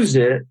abuse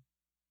it,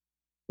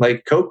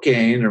 like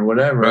cocaine or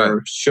whatever,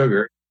 or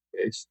sugar,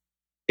 it's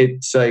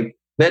like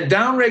that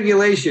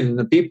downregulation.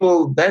 The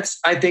people, that's,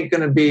 I think,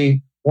 going to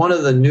be one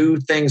of the new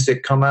things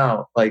that come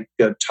out, like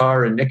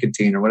tar and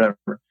nicotine or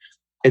whatever.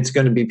 It's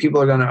going to be,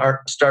 people are going to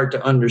start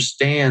to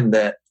understand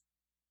that,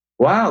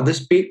 wow,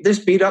 this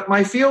beat up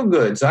my feel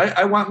goods.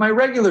 I want my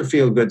regular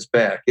feel goods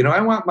back.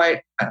 I want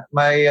my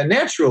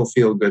natural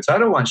feel goods. I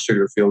don't want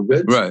sugar feel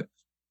goods. Right.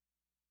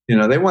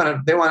 They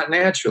want it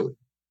naturally.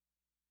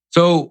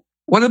 So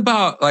what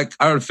about like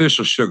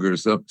artificial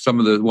sugars? Some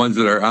of the ones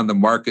that are on the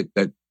market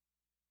that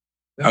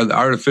are the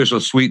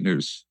artificial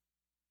sweeteners.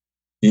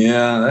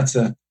 Yeah,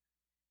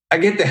 I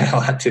get that a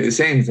lot too.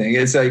 Same thing.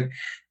 It's like,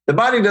 the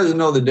body doesn't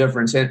know the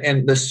difference.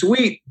 And the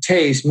sweet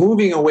taste,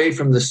 moving away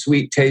from the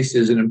sweet taste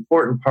is an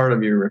important part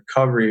of your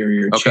recovery or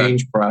your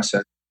change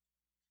process.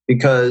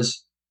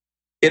 Because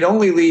it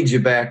only leads you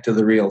back to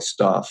the real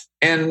stuff.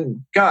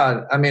 And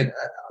God, I mean,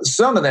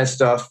 some of that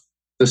stuff,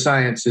 the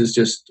science is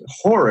just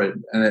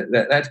horrid, and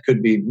that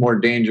could be more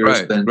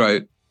dangerous than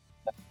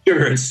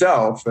sugar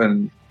itself.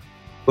 And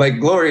like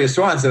Gloria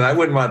Swanson, I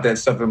wouldn't want that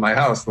stuff in my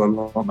house, let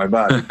alone on my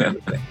body. Kind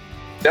of thing.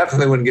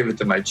 Definitely wouldn't give it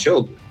to my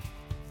children.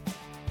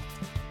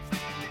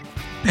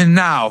 And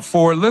now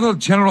for a little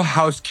general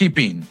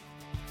housekeeping.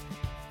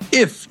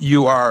 If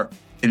you are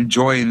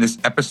enjoying this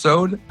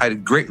episode,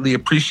 I'd greatly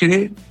appreciate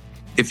it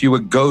if you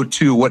would go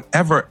to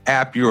whatever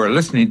app you are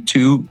listening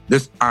to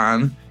this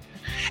on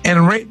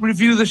and rate and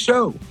review the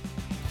show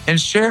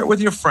and share it with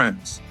your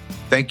friends.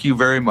 Thank you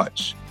very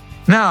much.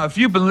 Now, if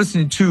you've been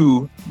listening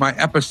to my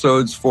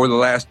episodes for the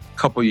last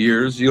couple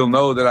years, you'll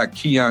know that I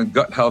key on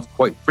gut health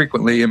quite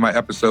frequently in my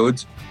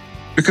episodes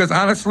because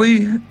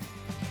honestly,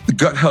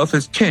 gut health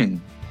is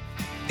king.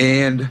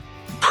 And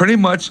pretty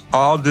much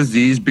all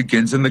disease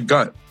begins in the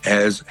gut,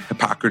 as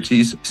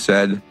Hippocrates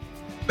said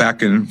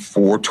back in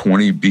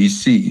 420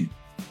 BC.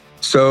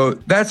 So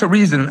that's a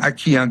reason I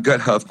key on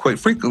gut health quite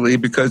frequently,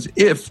 because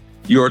if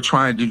you're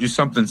trying to do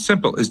something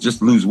simple as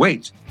just lose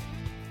weight,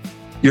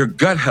 your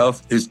gut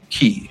health is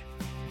key.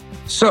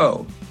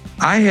 So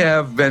I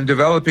have been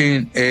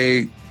developing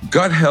a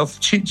gut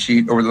health cheat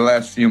sheet over the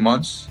last few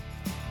months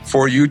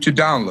for you to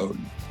download.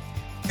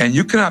 And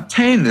you can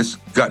obtain this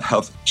gut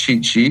health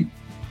cheat sheet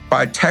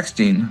by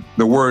texting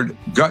the word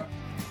gut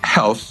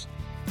health,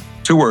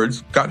 2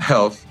 words, gut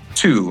health,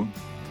 to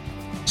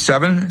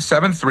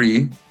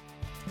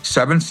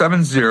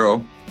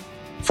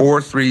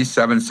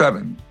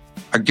 773-770-4377.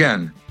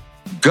 Again,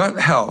 gut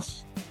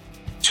health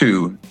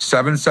to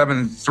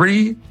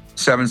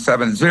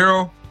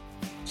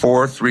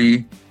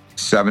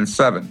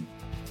 773-770-4377.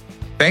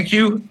 Thank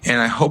you, and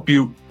I hope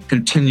you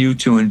continue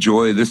to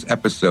enjoy this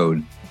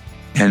episode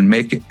and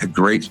make it a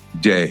great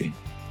day.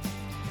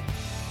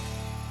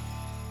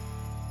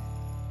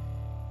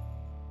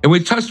 And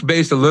we touched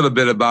base a little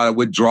bit about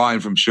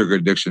withdrawing from sugar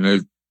addiction.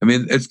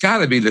 It's got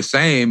to be the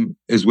same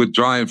as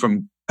withdrawing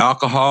from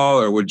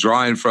alcohol or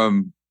withdrawing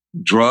from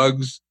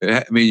drugs.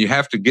 You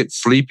have to get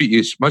sleepy.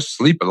 You must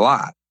sleep a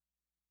lot.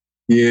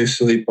 You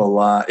sleep a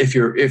lot. If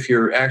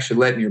you're actually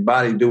letting your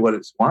body do what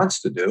it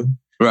wants to do.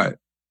 Right.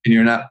 And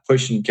you're not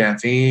pushing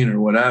caffeine or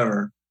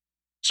whatever.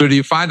 So do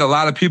you find a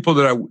lot of people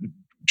that are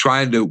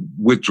trying to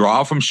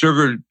withdraw from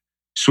sugar,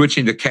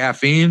 switching to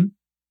caffeine?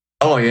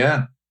 Oh,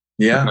 yeah.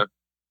 Yeah. Okay.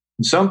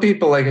 Some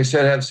people, like I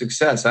said, have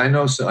success. I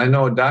know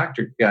a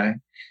doctor guy.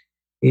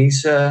 He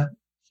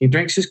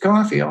drinks his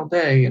coffee all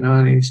day,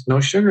 and he's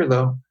no sugar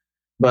though.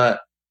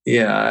 But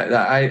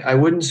yeah, I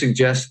wouldn't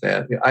suggest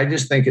that. I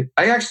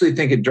actually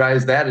think it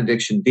drives that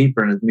addiction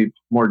deeper and it'd be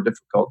more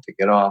difficult to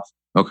get off.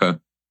 Okay.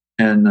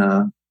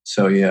 And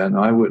so yeah,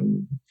 no, I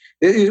wouldn't.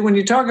 When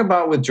you talk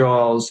about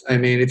withdrawals,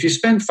 if you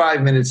spend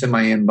 5 minutes in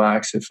my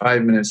inbox and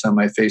 5 minutes on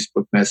my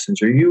Facebook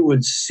Messenger, you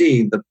would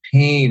see the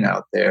pain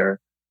out there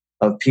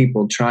of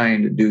people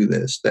trying to do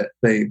this, that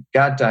they've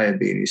got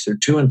diabetes, they're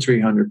 200 and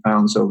 300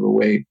 pounds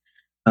overweight,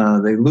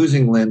 they're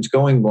losing limbs,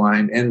 going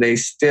blind, and they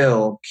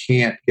still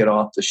can't get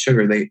off the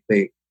sugar. They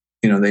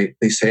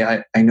say,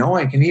 I know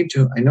I can need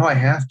to, I know I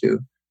have to,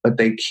 but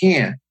they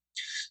can't.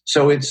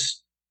 So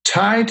it's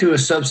tied to a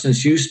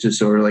substance use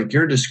disorder like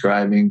you're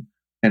describing,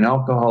 an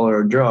alcohol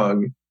or a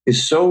drug,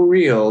 is so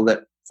real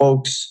that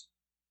folks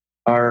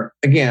are,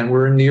 again,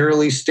 we're in the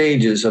early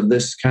stages of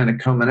this kind of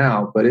coming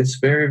out, but it's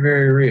very,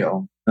 very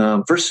real.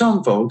 For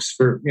some folks,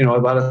 for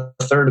about a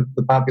third of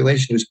the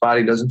population whose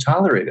body doesn't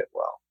tolerate it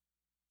well.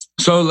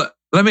 So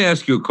let me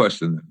ask you a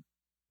question then.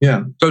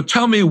 Yeah. So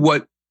tell me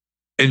what,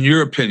 in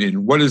your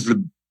opinion, what is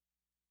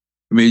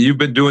you've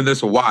been doing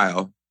this a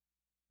while.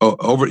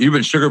 You've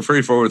been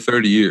sugar-free for over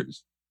 30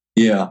 years.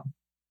 Yeah.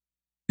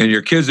 And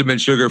your kids have been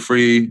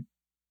sugar-free.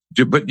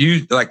 But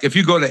if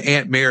you go to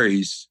Aunt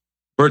Mary's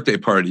birthday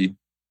party,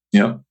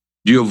 yeah,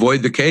 do you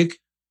avoid the cake?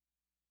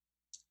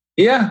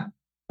 Yeah.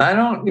 I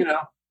don't,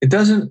 it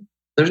doesn't,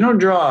 there's no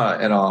draw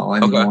at all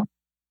anymore. Okay.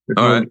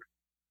 All right.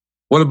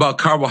 What about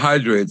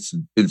carbohydrates?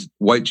 It's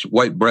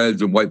white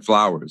breads and white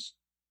flours.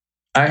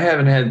 I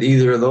haven't had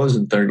either of those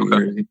in 30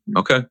 years.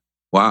 Okay.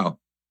 Wow.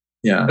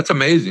 Yeah. That's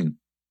amazing.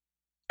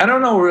 I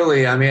don't know,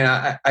 really.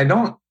 I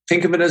don't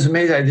think of it as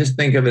amazing. I just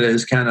think of it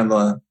as kind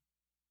of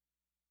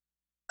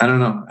I don't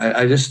know.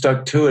 I just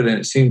stuck to it and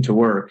it seemed to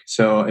work.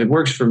 So it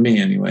works for me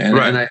anyway.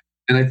 And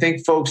I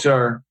think folks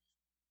are,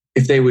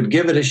 if they would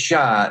give it a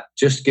shot,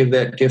 just give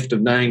that gift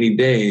of 90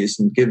 days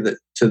and give it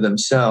to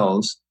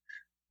themselves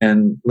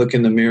and look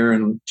in the mirror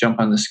and jump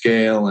on the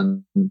scale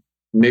and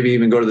maybe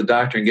even go to the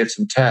doctor and get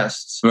some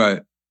tests.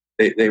 Right.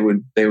 They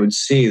would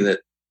see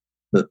that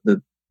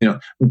the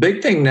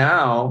big thing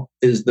now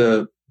is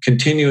the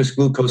continuous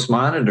glucose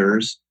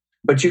monitors,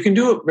 but you can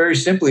do it very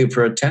simply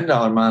for a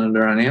 $10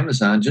 monitor on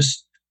Amazon.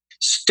 Just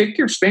stick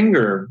your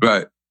finger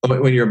right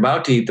when you're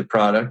about to eat the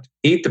product,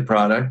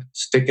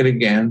 stick it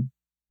again,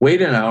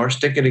 wait an hour,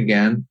 stick it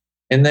again,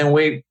 and then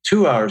wait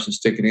 2 hours and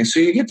stick it in.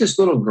 So you get this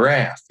little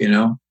graph,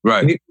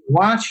 Right. And you can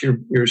watch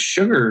your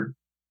sugar,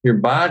 your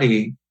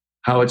body,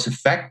 how it's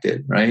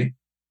affected, right?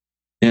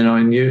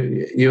 And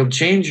you'll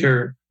change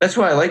your. That's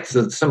why I like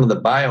some of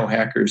the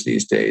biohackers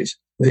these days.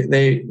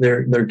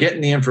 They're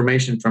getting the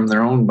information from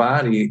their own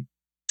body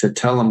to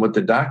tell them what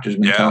the doctor's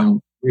been telling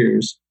them for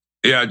years.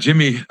 Yeah,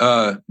 Jimmy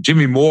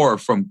Moore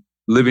from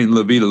Living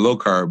La Vida Low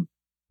Carb.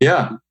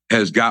 Yeah,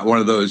 has got one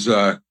of those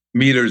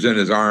meters in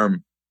his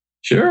arm.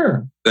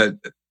 Sure.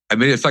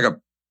 It's like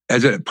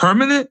is it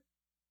permanent?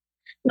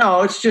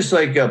 No, it's just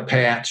like a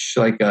patch,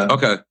 like a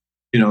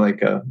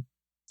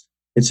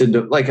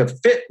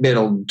Fitbit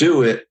will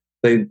do it.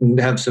 They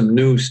have some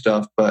new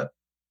stuff, but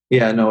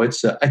yeah, no,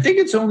 it's. I think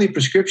it's only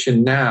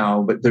prescription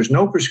now, but there's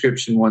no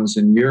prescription ones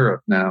in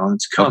Europe now, and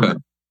it's coming. Okay.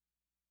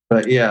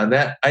 But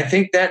yeah, I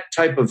think that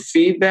type of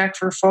feedback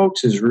for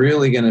folks is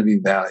really going to be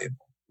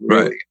valuable.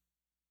 Really. Right.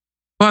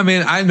 Well, I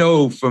mean, I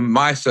know from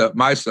myself,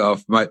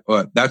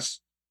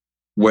 that's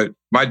what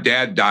my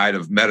dad died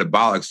of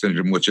metabolic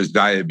syndrome, which is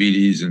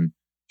diabetes and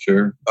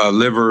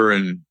liver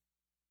and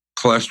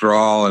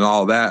cholesterol and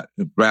all that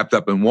wrapped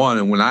up in one.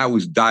 And when I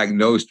was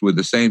diagnosed with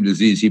the same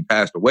disease he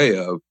passed away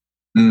of,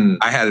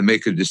 I had to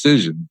make a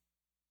decision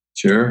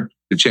to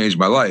change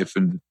my life.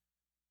 And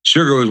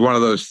sugar was one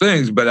of those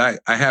things, but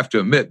I have to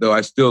admit, though,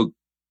 I still,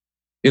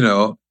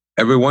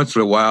 every once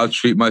in a while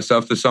treat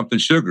myself to something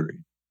sugary.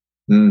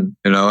 And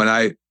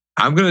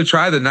I'm going to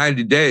try the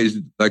 90 days,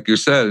 like you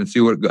said, and see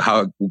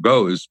how it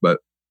goes. But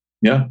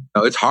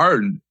it's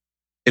hard.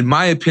 In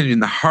my opinion,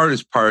 the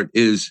hardest part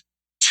is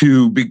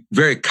to be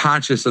very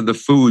conscious of the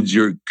foods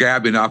you're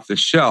grabbing off the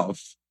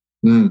shelf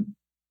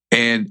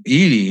and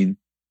eating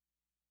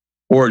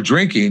or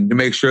drinking to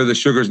make sure the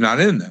sugar's not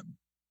in them.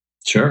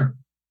 Sure.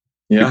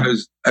 Yeah.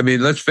 Because,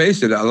 let's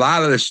face it, a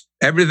lot of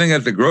everything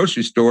at the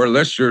grocery store,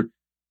 unless you're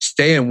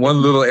staying in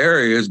one little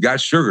area, has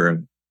got sugar in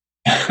it.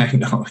 I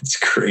know, it's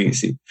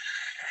crazy.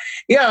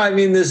 Yeah,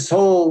 this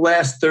whole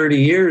last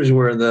 30 years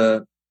where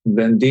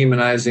been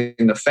demonizing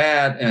the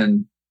fat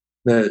and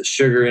the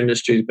sugar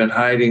industry has been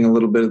hiding a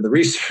little bit of the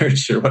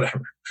research or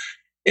whatever.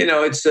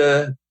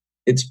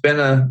 It's been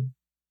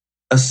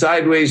a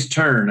sideways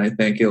turn, I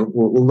think.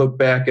 We'll look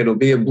back, it'll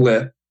be a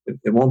blip.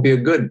 It won't be a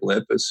good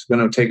blip. It's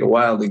going to take a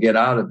while to get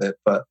out of it.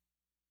 But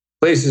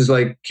places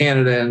like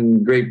Canada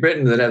and Great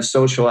Britain that have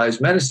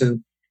socialized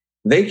medicine,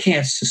 they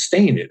can't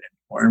sustain it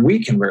anymore. And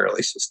we can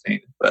barely sustain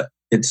it. But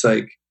it's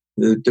like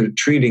they're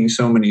treating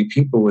so many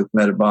people with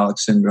metabolic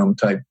syndrome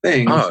type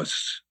things. Oh,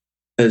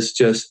 it's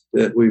just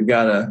that we've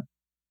got to.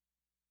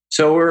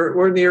 So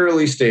we're in the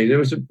early stage.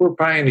 We're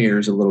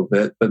pioneers a little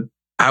bit. But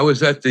I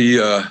was at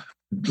the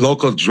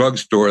local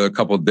drugstore a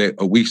couple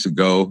of weeks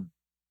ago.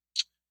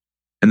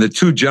 And the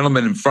two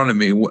gentlemen in front of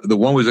me, the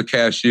one was a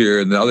cashier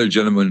and the other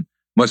gentleman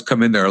must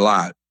come in there a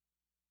lot.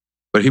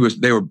 But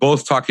they were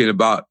both talking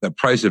about the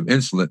price of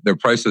insulin, their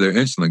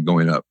insulin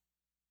going up.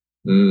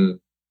 And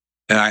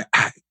I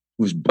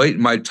was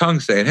biting my tongue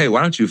saying, hey,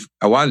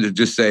 I wanted to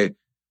just say,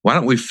 why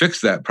don't we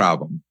fix that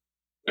problem?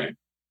 Right.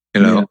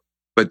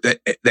 But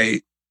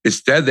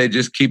instead they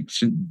just keep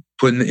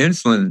putting the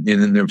insulin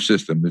in their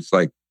system. It's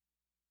like,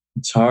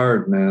 it's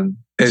hard, man.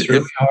 It's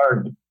really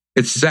hard.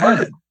 It's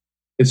sad.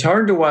 It's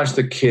hard to watch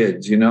the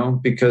kids,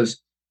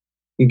 because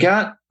you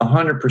got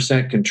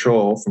 100%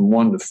 control from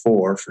 1 to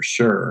 4 for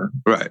sure.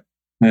 Right.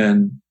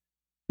 And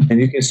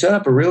you can set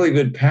up a really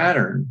good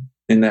pattern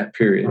in that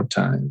period of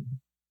time.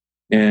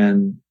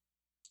 And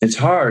it's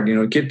hard,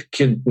 get the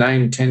kid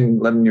 9, 10,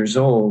 11 years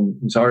old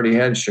who's already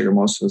had sugar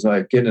most of his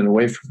life, getting it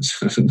away from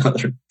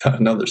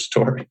another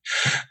story,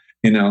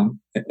 and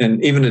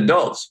even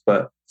adults.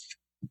 But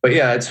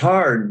yeah, it's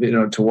hard,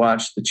 to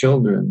watch the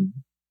children.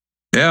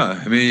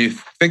 Yeah. You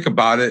think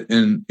about it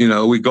and,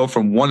 we go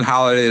from one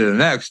holiday to the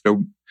next.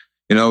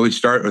 We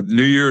start with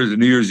New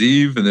Year's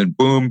Eve, and then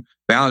boom,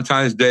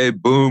 Valentine's Day,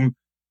 boom,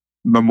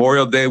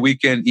 Memorial Day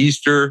weekend,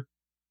 Easter,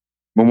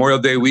 Memorial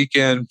Day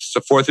weekend,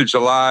 the 4th of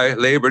July,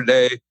 Labor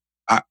Day,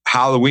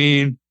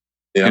 Halloween,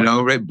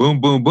 right?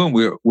 Boom, boom, boom.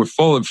 We're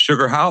full of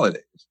sugar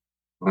holidays.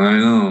 I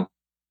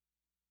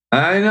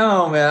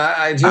know, man.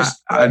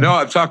 I know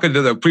I'm talking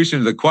to the preaching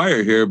to the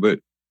choir here, but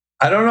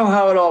I don't know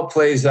how it all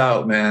plays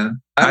out,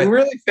 man. I'm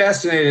really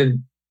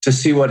fascinated to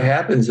see what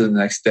happens in the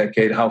next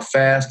decade, how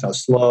fast, how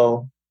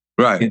slow.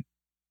 Right.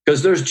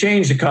 Because there's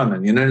change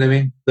coming, you know what I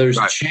mean? There's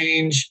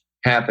change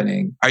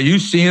happening. Are you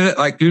seeing it?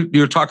 Like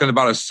you're talking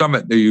about a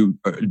summit that you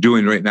are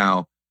doing right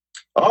now.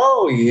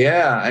 Oh,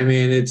 yeah.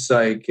 It's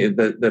like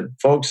the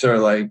folks are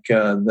like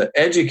the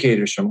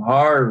educators from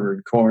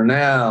Harvard,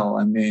 Cornell.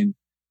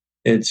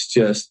 It's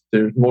just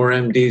there's more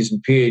MDs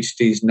and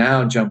PhDs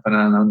now jumping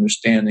on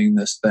understanding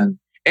this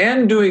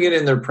and doing it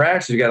in their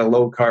practice. You got a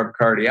low carb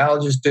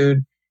cardiologist,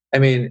 dude.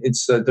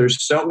 It's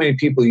there's so many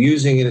people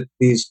using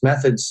these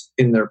methods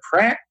in their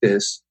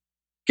practice,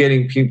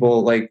 getting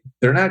people like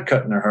they're not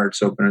cutting their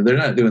hearts open or they're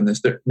not doing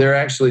this. They're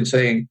actually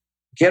saying,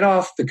 get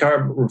off the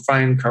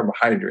refined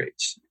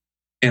carbohydrates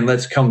and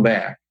let's come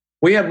back.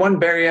 We have one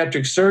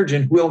bariatric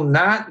surgeon who will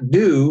not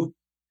do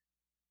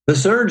the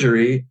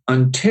surgery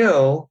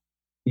until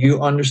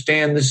you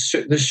understand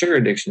the sugar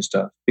addiction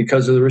stuff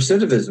because of the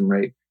recidivism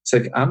rate. It's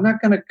like, I'm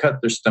not going to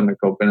cut their stomach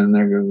open and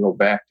they're going to go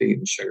back to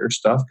eating sugar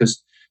stuff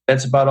because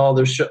that's about all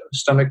their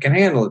stomach can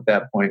handle at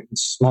that point.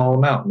 It's a small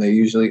amount. And they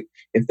usually,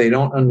 if they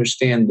don't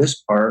understand this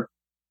part,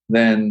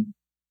 then,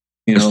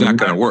 it's not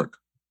going to work.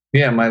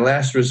 Yeah. My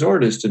last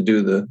resort is to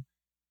do the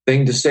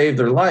thing to save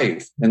their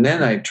life. And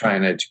then I try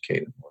and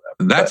educate them.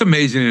 That's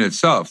amazing in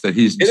itself that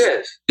he's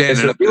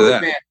standing up to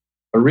that.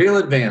 A real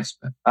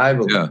advancement, I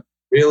believe. Yeah.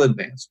 Real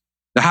advancement.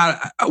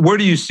 Where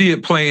do you see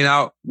it playing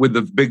out with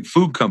the big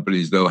food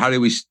companies, though? How do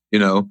we,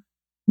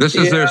 this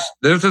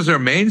is their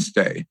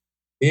mainstay.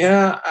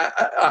 Yeah.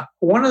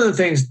 One of the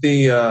things,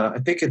 I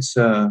think it's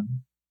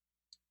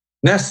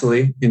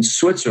Nestle in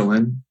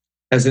Switzerland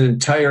has an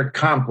entire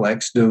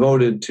complex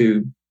devoted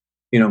to,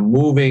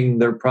 moving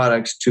their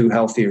products to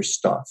healthier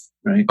stuff,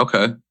 right?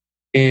 Okay.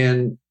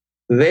 And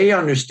they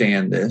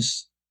understand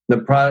this. The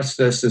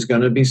process is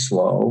going to be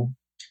slow.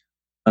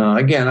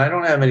 Again, I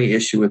don't have any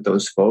issue with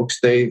those folks.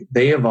 They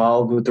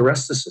evolved with the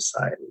rest of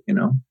society,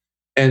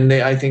 and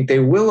I think they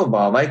will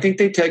evolve. I think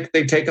they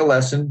take a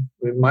lesson,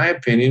 in my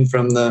opinion,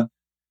 from the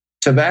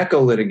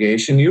tobacco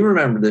litigation. You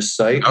remember this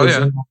site? Oh,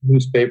 yeah. In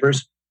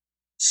newspapers.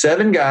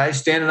 7 guys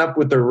standing up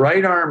with their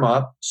right arm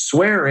up,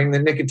 swearing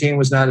that nicotine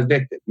was not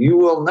addictive. You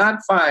will not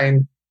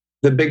find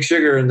the big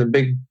sugar and the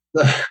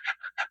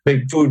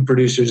big food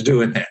producers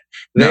doing that.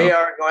 No. They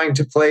are going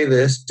to play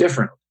this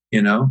differently,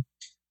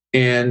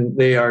 and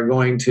they are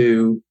going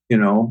to,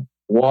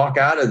 walk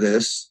out of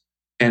this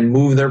and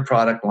move their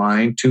product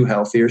line to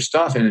healthier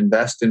stuff and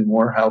invest in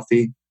more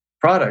healthy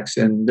products.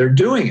 And they're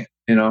doing it,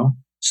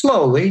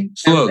 slowly.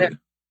 And,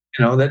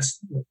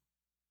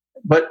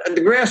 but the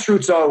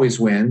grassroots always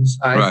wins,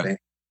 I think.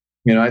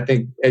 I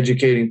think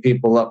educating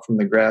people up from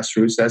the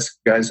grassroots, that's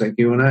guys like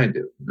you and I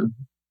do.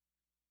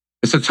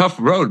 It's a tough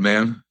road,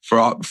 man,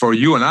 for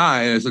you and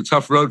I. It's a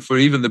tough road for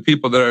even the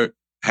people that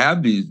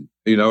have these,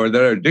 or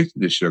that are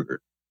addicted to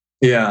sugar.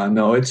 Yeah,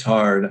 no, it's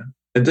hard.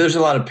 There's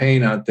a lot of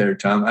pain out there,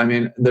 Tom. I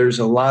mean, there's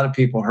a lot of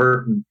people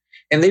hurting.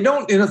 And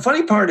the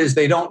funny part is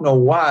they don't know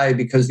why,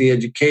 because the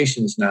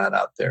education's not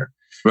out there.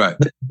 Right.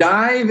 The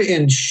dive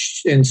in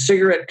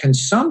cigarette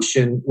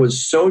consumption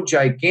was so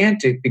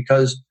gigantic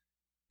because,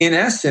 in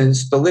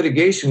essence, the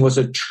litigation was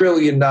 $1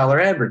 trillion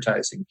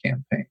advertising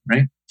campaign,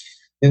 right?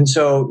 And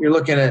so you're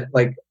looking at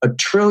like $1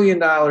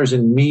 trillion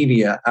in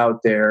media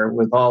out there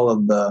with all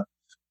of the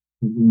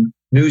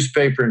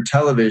newspaper and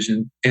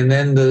television. And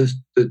then the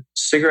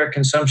cigarette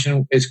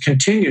consumption is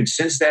continued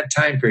since that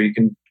time period. You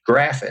can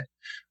graph it,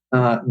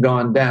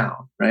 gone down,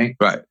 right?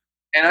 Right.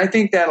 And I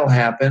think that'll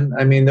happen.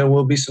 I mean, there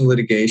will be some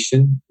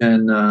litigation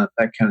and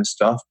that kind of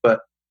stuff, but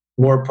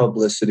more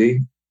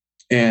publicity.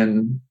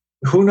 And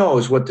who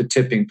knows what the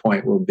tipping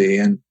point will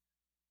be.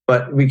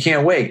 But we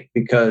can't wait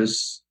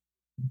because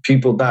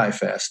people die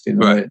fast.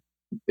 Right.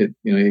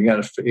 You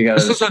got to.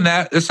 This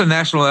is a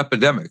national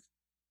epidemic.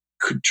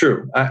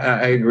 True.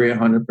 I agree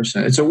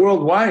 100%. It's a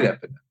worldwide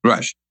epidemic.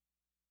 Right.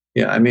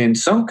 Yeah. I mean,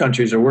 some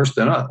countries are worse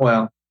than us.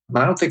 Well,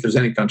 I don't think there's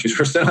any countries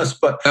worse than us,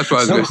 but that's what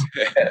I was going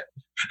to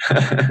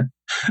say.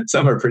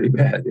 Some are pretty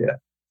bad, yeah.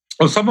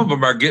 Well, some of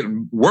them are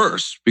getting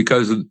worse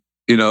because a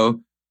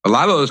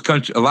lot of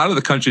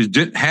the countries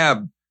didn't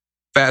have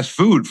fast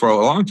food for a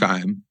long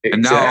time, exactly.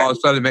 And now all of a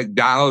sudden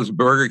McDonald's,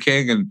 Burger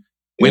King, and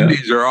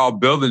Wendy's are all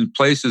building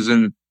places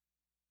in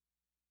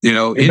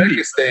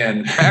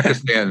Pakistan.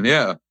 Pakistan,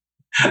 yeah,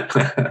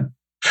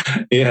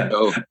 yeah,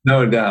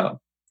 no doubt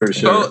for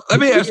sure. So let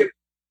me ask.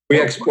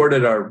 We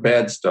exported our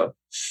bad stuff.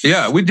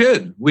 Yeah, we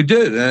did,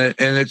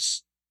 and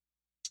it's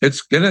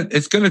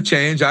gonna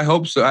change. I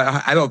hope so.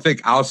 I don't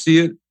think I'll see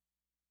it.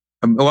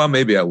 Well,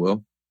 maybe I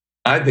will.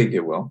 I think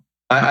it will.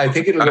 I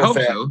think it'll go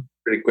fast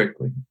pretty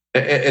quickly.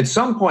 At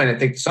some point, I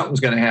think something's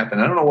going to happen.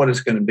 I don't know what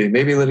it's going to be.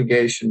 Maybe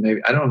litigation.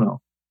 Maybe I don't know.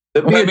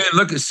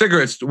 Look at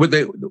cigarettes.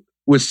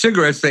 With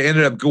cigarettes, they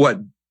ended up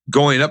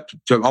going up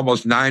to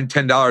almost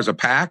 $9-10 a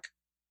pack.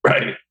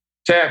 Right.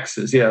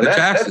 Taxes. Yeah,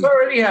 that's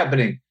already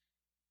happening.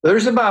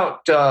 There's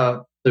about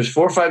there's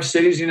 4 or 5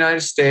 cities in the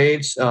United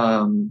States.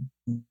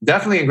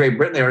 Definitely in Great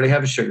Britain, they already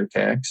have a sugar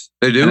tax.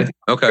 They do?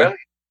 Okay.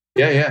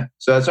 Yeah.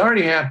 So that's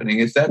already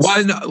happening.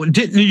 Why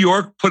didn't New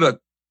York put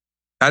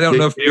I don't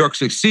know if New York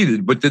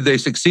succeeded, but did they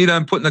succeed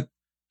on putting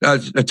a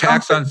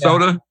tax on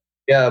soda?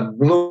 Yeah,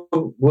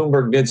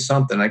 Bloomberg did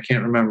something. I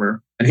can't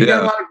remember. And he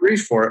got a lot of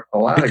grief for it.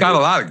 He got a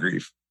lot of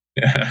grief.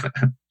 Yeah.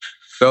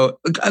 So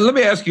let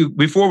me ask you,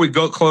 before we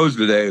close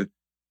today.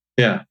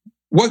 Yeah.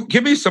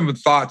 Give me some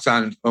thoughts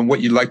on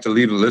what you'd like to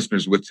leave the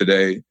listeners with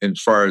today as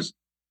far as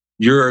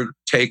your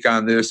take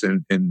on this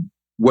and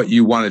what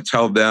you want to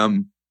tell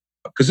them,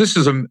 because this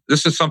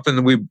is something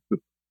that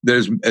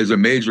there's a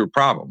major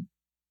problem.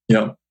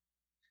 Yeah.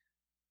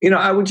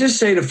 I would just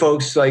say to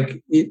folks,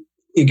 like,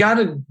 you got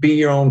to be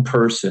your own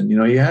person.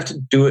 You have to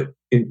do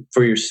it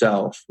for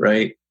yourself,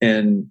 right?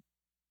 And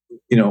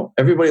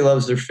everybody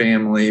loves their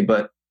family,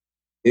 but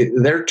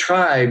their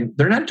tribe,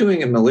 they're not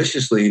doing it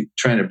maliciously,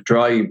 trying to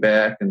draw you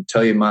back and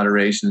tell you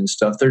moderation and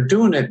stuff. They're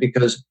doing it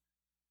because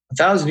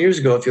 1,000 years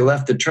ago, if you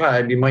left the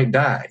tribe, you might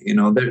die. They're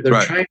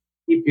Right. trying to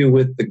keep you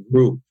with the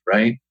group,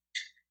 right?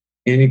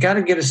 And you got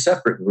to get a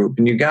separate group,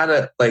 and you got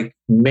to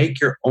make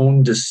your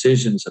own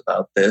decisions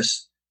about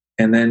this,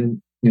 and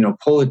then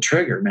pull the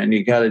trigger, man.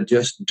 You got to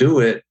just do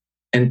it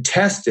and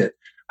test it.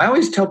 I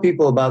always tell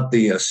people about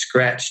the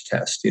scratch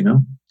test.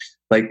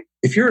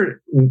 If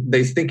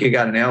they think you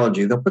got an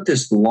allergy, they'll put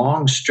this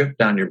long strip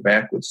down your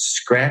back with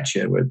scratch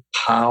it with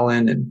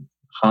pollen and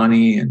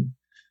honey and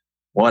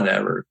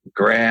whatever,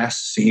 grass,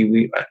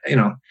 seaweed,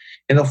 and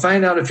they'll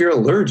find out if you're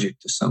allergic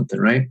to something,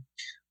 right?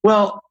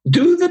 Well,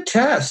 do the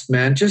test,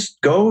 man. Just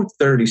go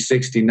 30,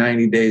 60,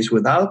 90 days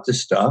without the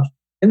stuff.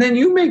 And then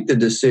you make the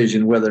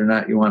decision whether or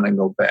not you want to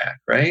go back,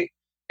 right?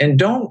 And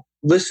don't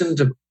listen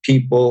to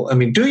people.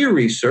 Do your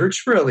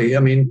research, really.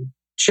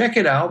 Check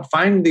it out,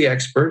 find the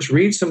experts,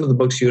 read some of the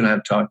books you and I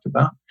have talked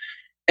about,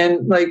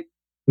 and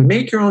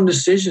make your own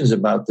decisions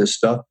about this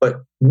stuff,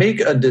 but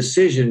make a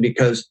decision,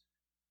 because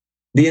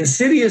the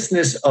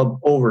insidiousness of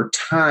over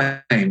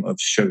time of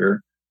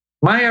sugar,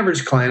 my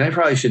average client, I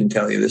probably shouldn't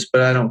tell you this,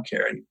 but I don't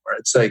care anymore.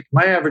 It's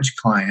my average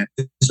client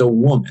is a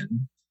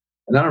woman,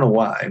 and I don't know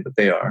why, but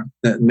they are.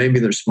 Maybe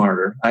they're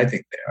smarter. I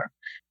think they are.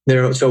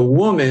 They're a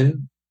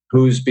woman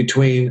who's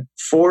between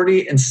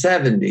 40 and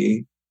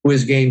 70, who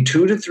has gained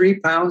 2 to 3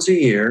 pounds a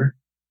year,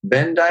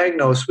 been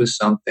diagnosed with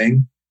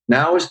something,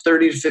 now is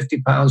 30 to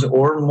 50 pounds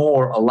or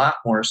more, a lot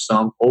more,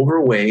 some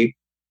overweight,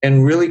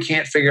 and really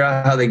can't figure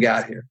out how they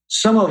got here.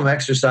 Some of them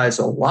exercise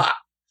a lot.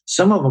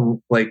 Some of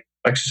them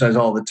exercise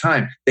all the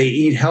time. They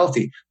eat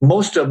healthy.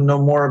 Most of them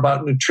know more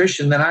about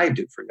nutrition than I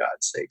do, for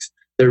God's sakes.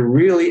 They're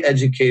really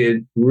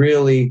educated,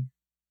 really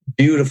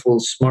beautiful,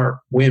 smart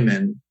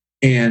women,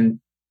 and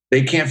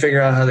they can't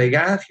figure out how they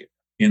got here,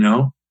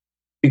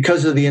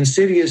 because of the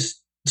insidious,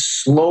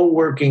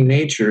 slow-working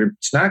nature.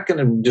 It's not going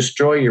to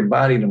destroy your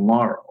body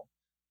tomorrow,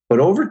 but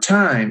over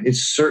time, it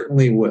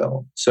certainly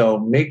will. So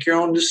make your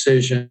own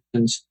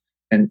decisions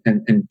and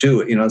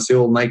do it. It's the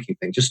old Nike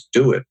thing. Just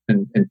do it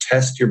and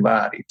test your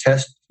body.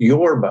 Test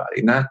your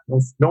body.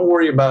 Don't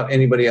worry about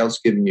anybody else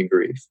giving you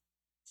grief.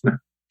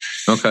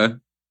 Okay.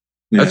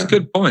 That's a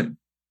good point.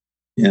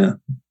 Yeah.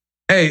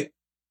 Hey,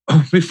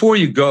 before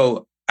you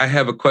go, I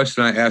have a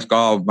question I ask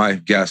all of my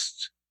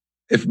guests.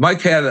 If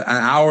Mike had an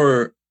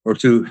hour or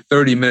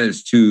 30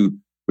 minutes to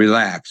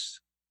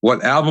relax,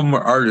 what album or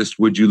artist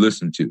would you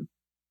listen to?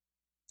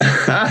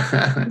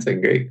 That's a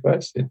great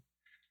question.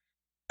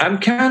 I'm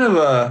kind of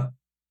a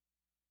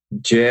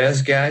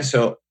jazz guy,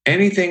 so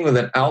anything with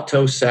an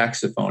alto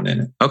saxophone in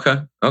it.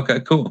 Okay,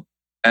 cool.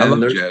 And I love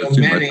there's jazz so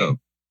too many. myself.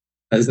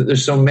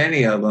 There's so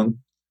many of them.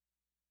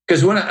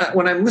 Because when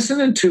I'm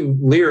listening to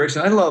lyrics,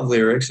 and I love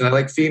lyrics, and I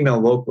like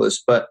female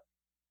vocalists, but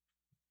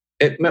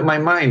my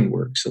mind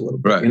works a little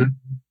bit.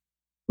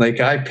 Right.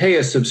 I pay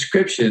a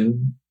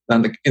subscription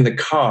in the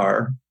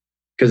car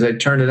because I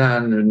turn it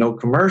on. And there's no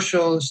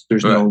commercials.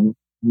 There's right.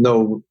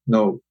 no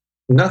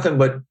nothing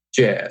but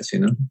jazz.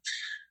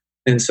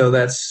 And so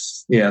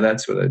that's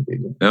what I'd be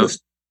doing. Yeah.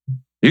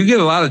 You get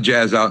a lot of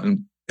jazz out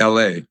in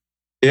LA.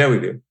 Yeah, we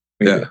do.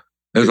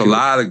 There's a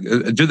lot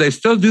of. Do they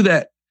still do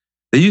that?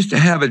 They used to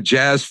have a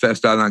jazz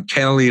fest out on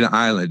Catalina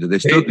Island. Do they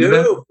still do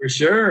that? For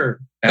sure.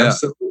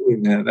 Absolutely,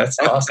 man. That's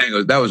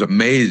awesome. That was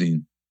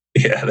amazing.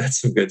 Yeah,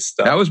 that's some good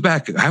stuff. That was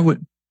back. I was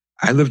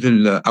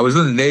in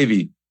the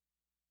Navy.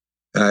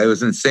 I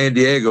was in San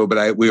Diego,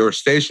 but we were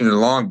stationed in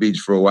Long Beach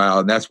for a while,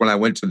 and that's when I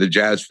went to the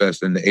Jazz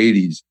Fest in the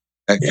 80s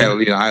at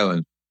Catalina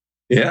Island.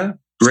 Yeah,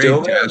 great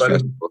still jazz there,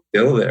 festival.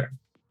 Still there.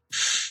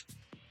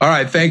 All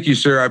right, thank you,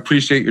 sir. I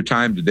appreciate your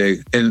time today,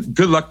 and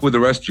good luck with the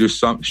rest of your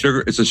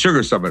sugar. It's a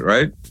sugar summit,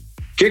 right?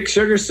 Kick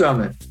Sugar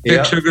Summit.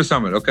 Kick Sugar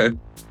Summit. Okay,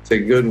 it's a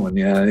good one.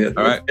 Yeah.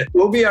 All right.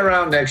 We'll be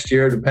around next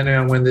year, depending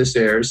on when this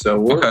airs. So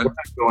we're not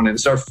going in.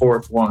 It's our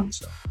 4th one.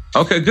 So.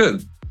 Okay,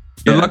 good.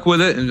 Good luck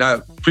with it, and I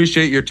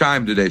appreciate your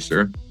time today,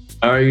 sir.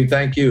 All right,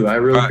 thank you. I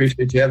really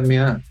appreciate you having me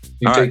on.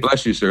 All right,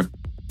 bless you, sir.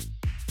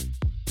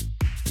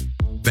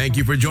 Thank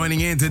you for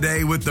joining in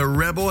today with the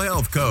Rebel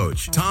Health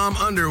Coach, Tom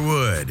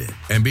Underwood.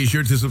 And be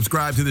sure to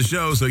subscribe to the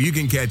show so you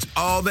can catch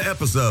all the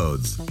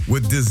episodes.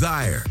 With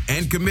desire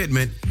and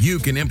commitment, you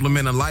can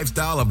implement a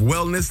lifestyle of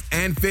wellness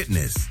and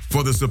fitness.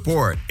 For the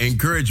support,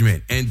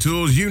 encouragement, and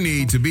tools you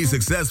need to be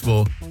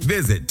successful,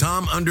 visit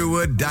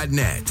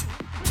tomunderwood.net.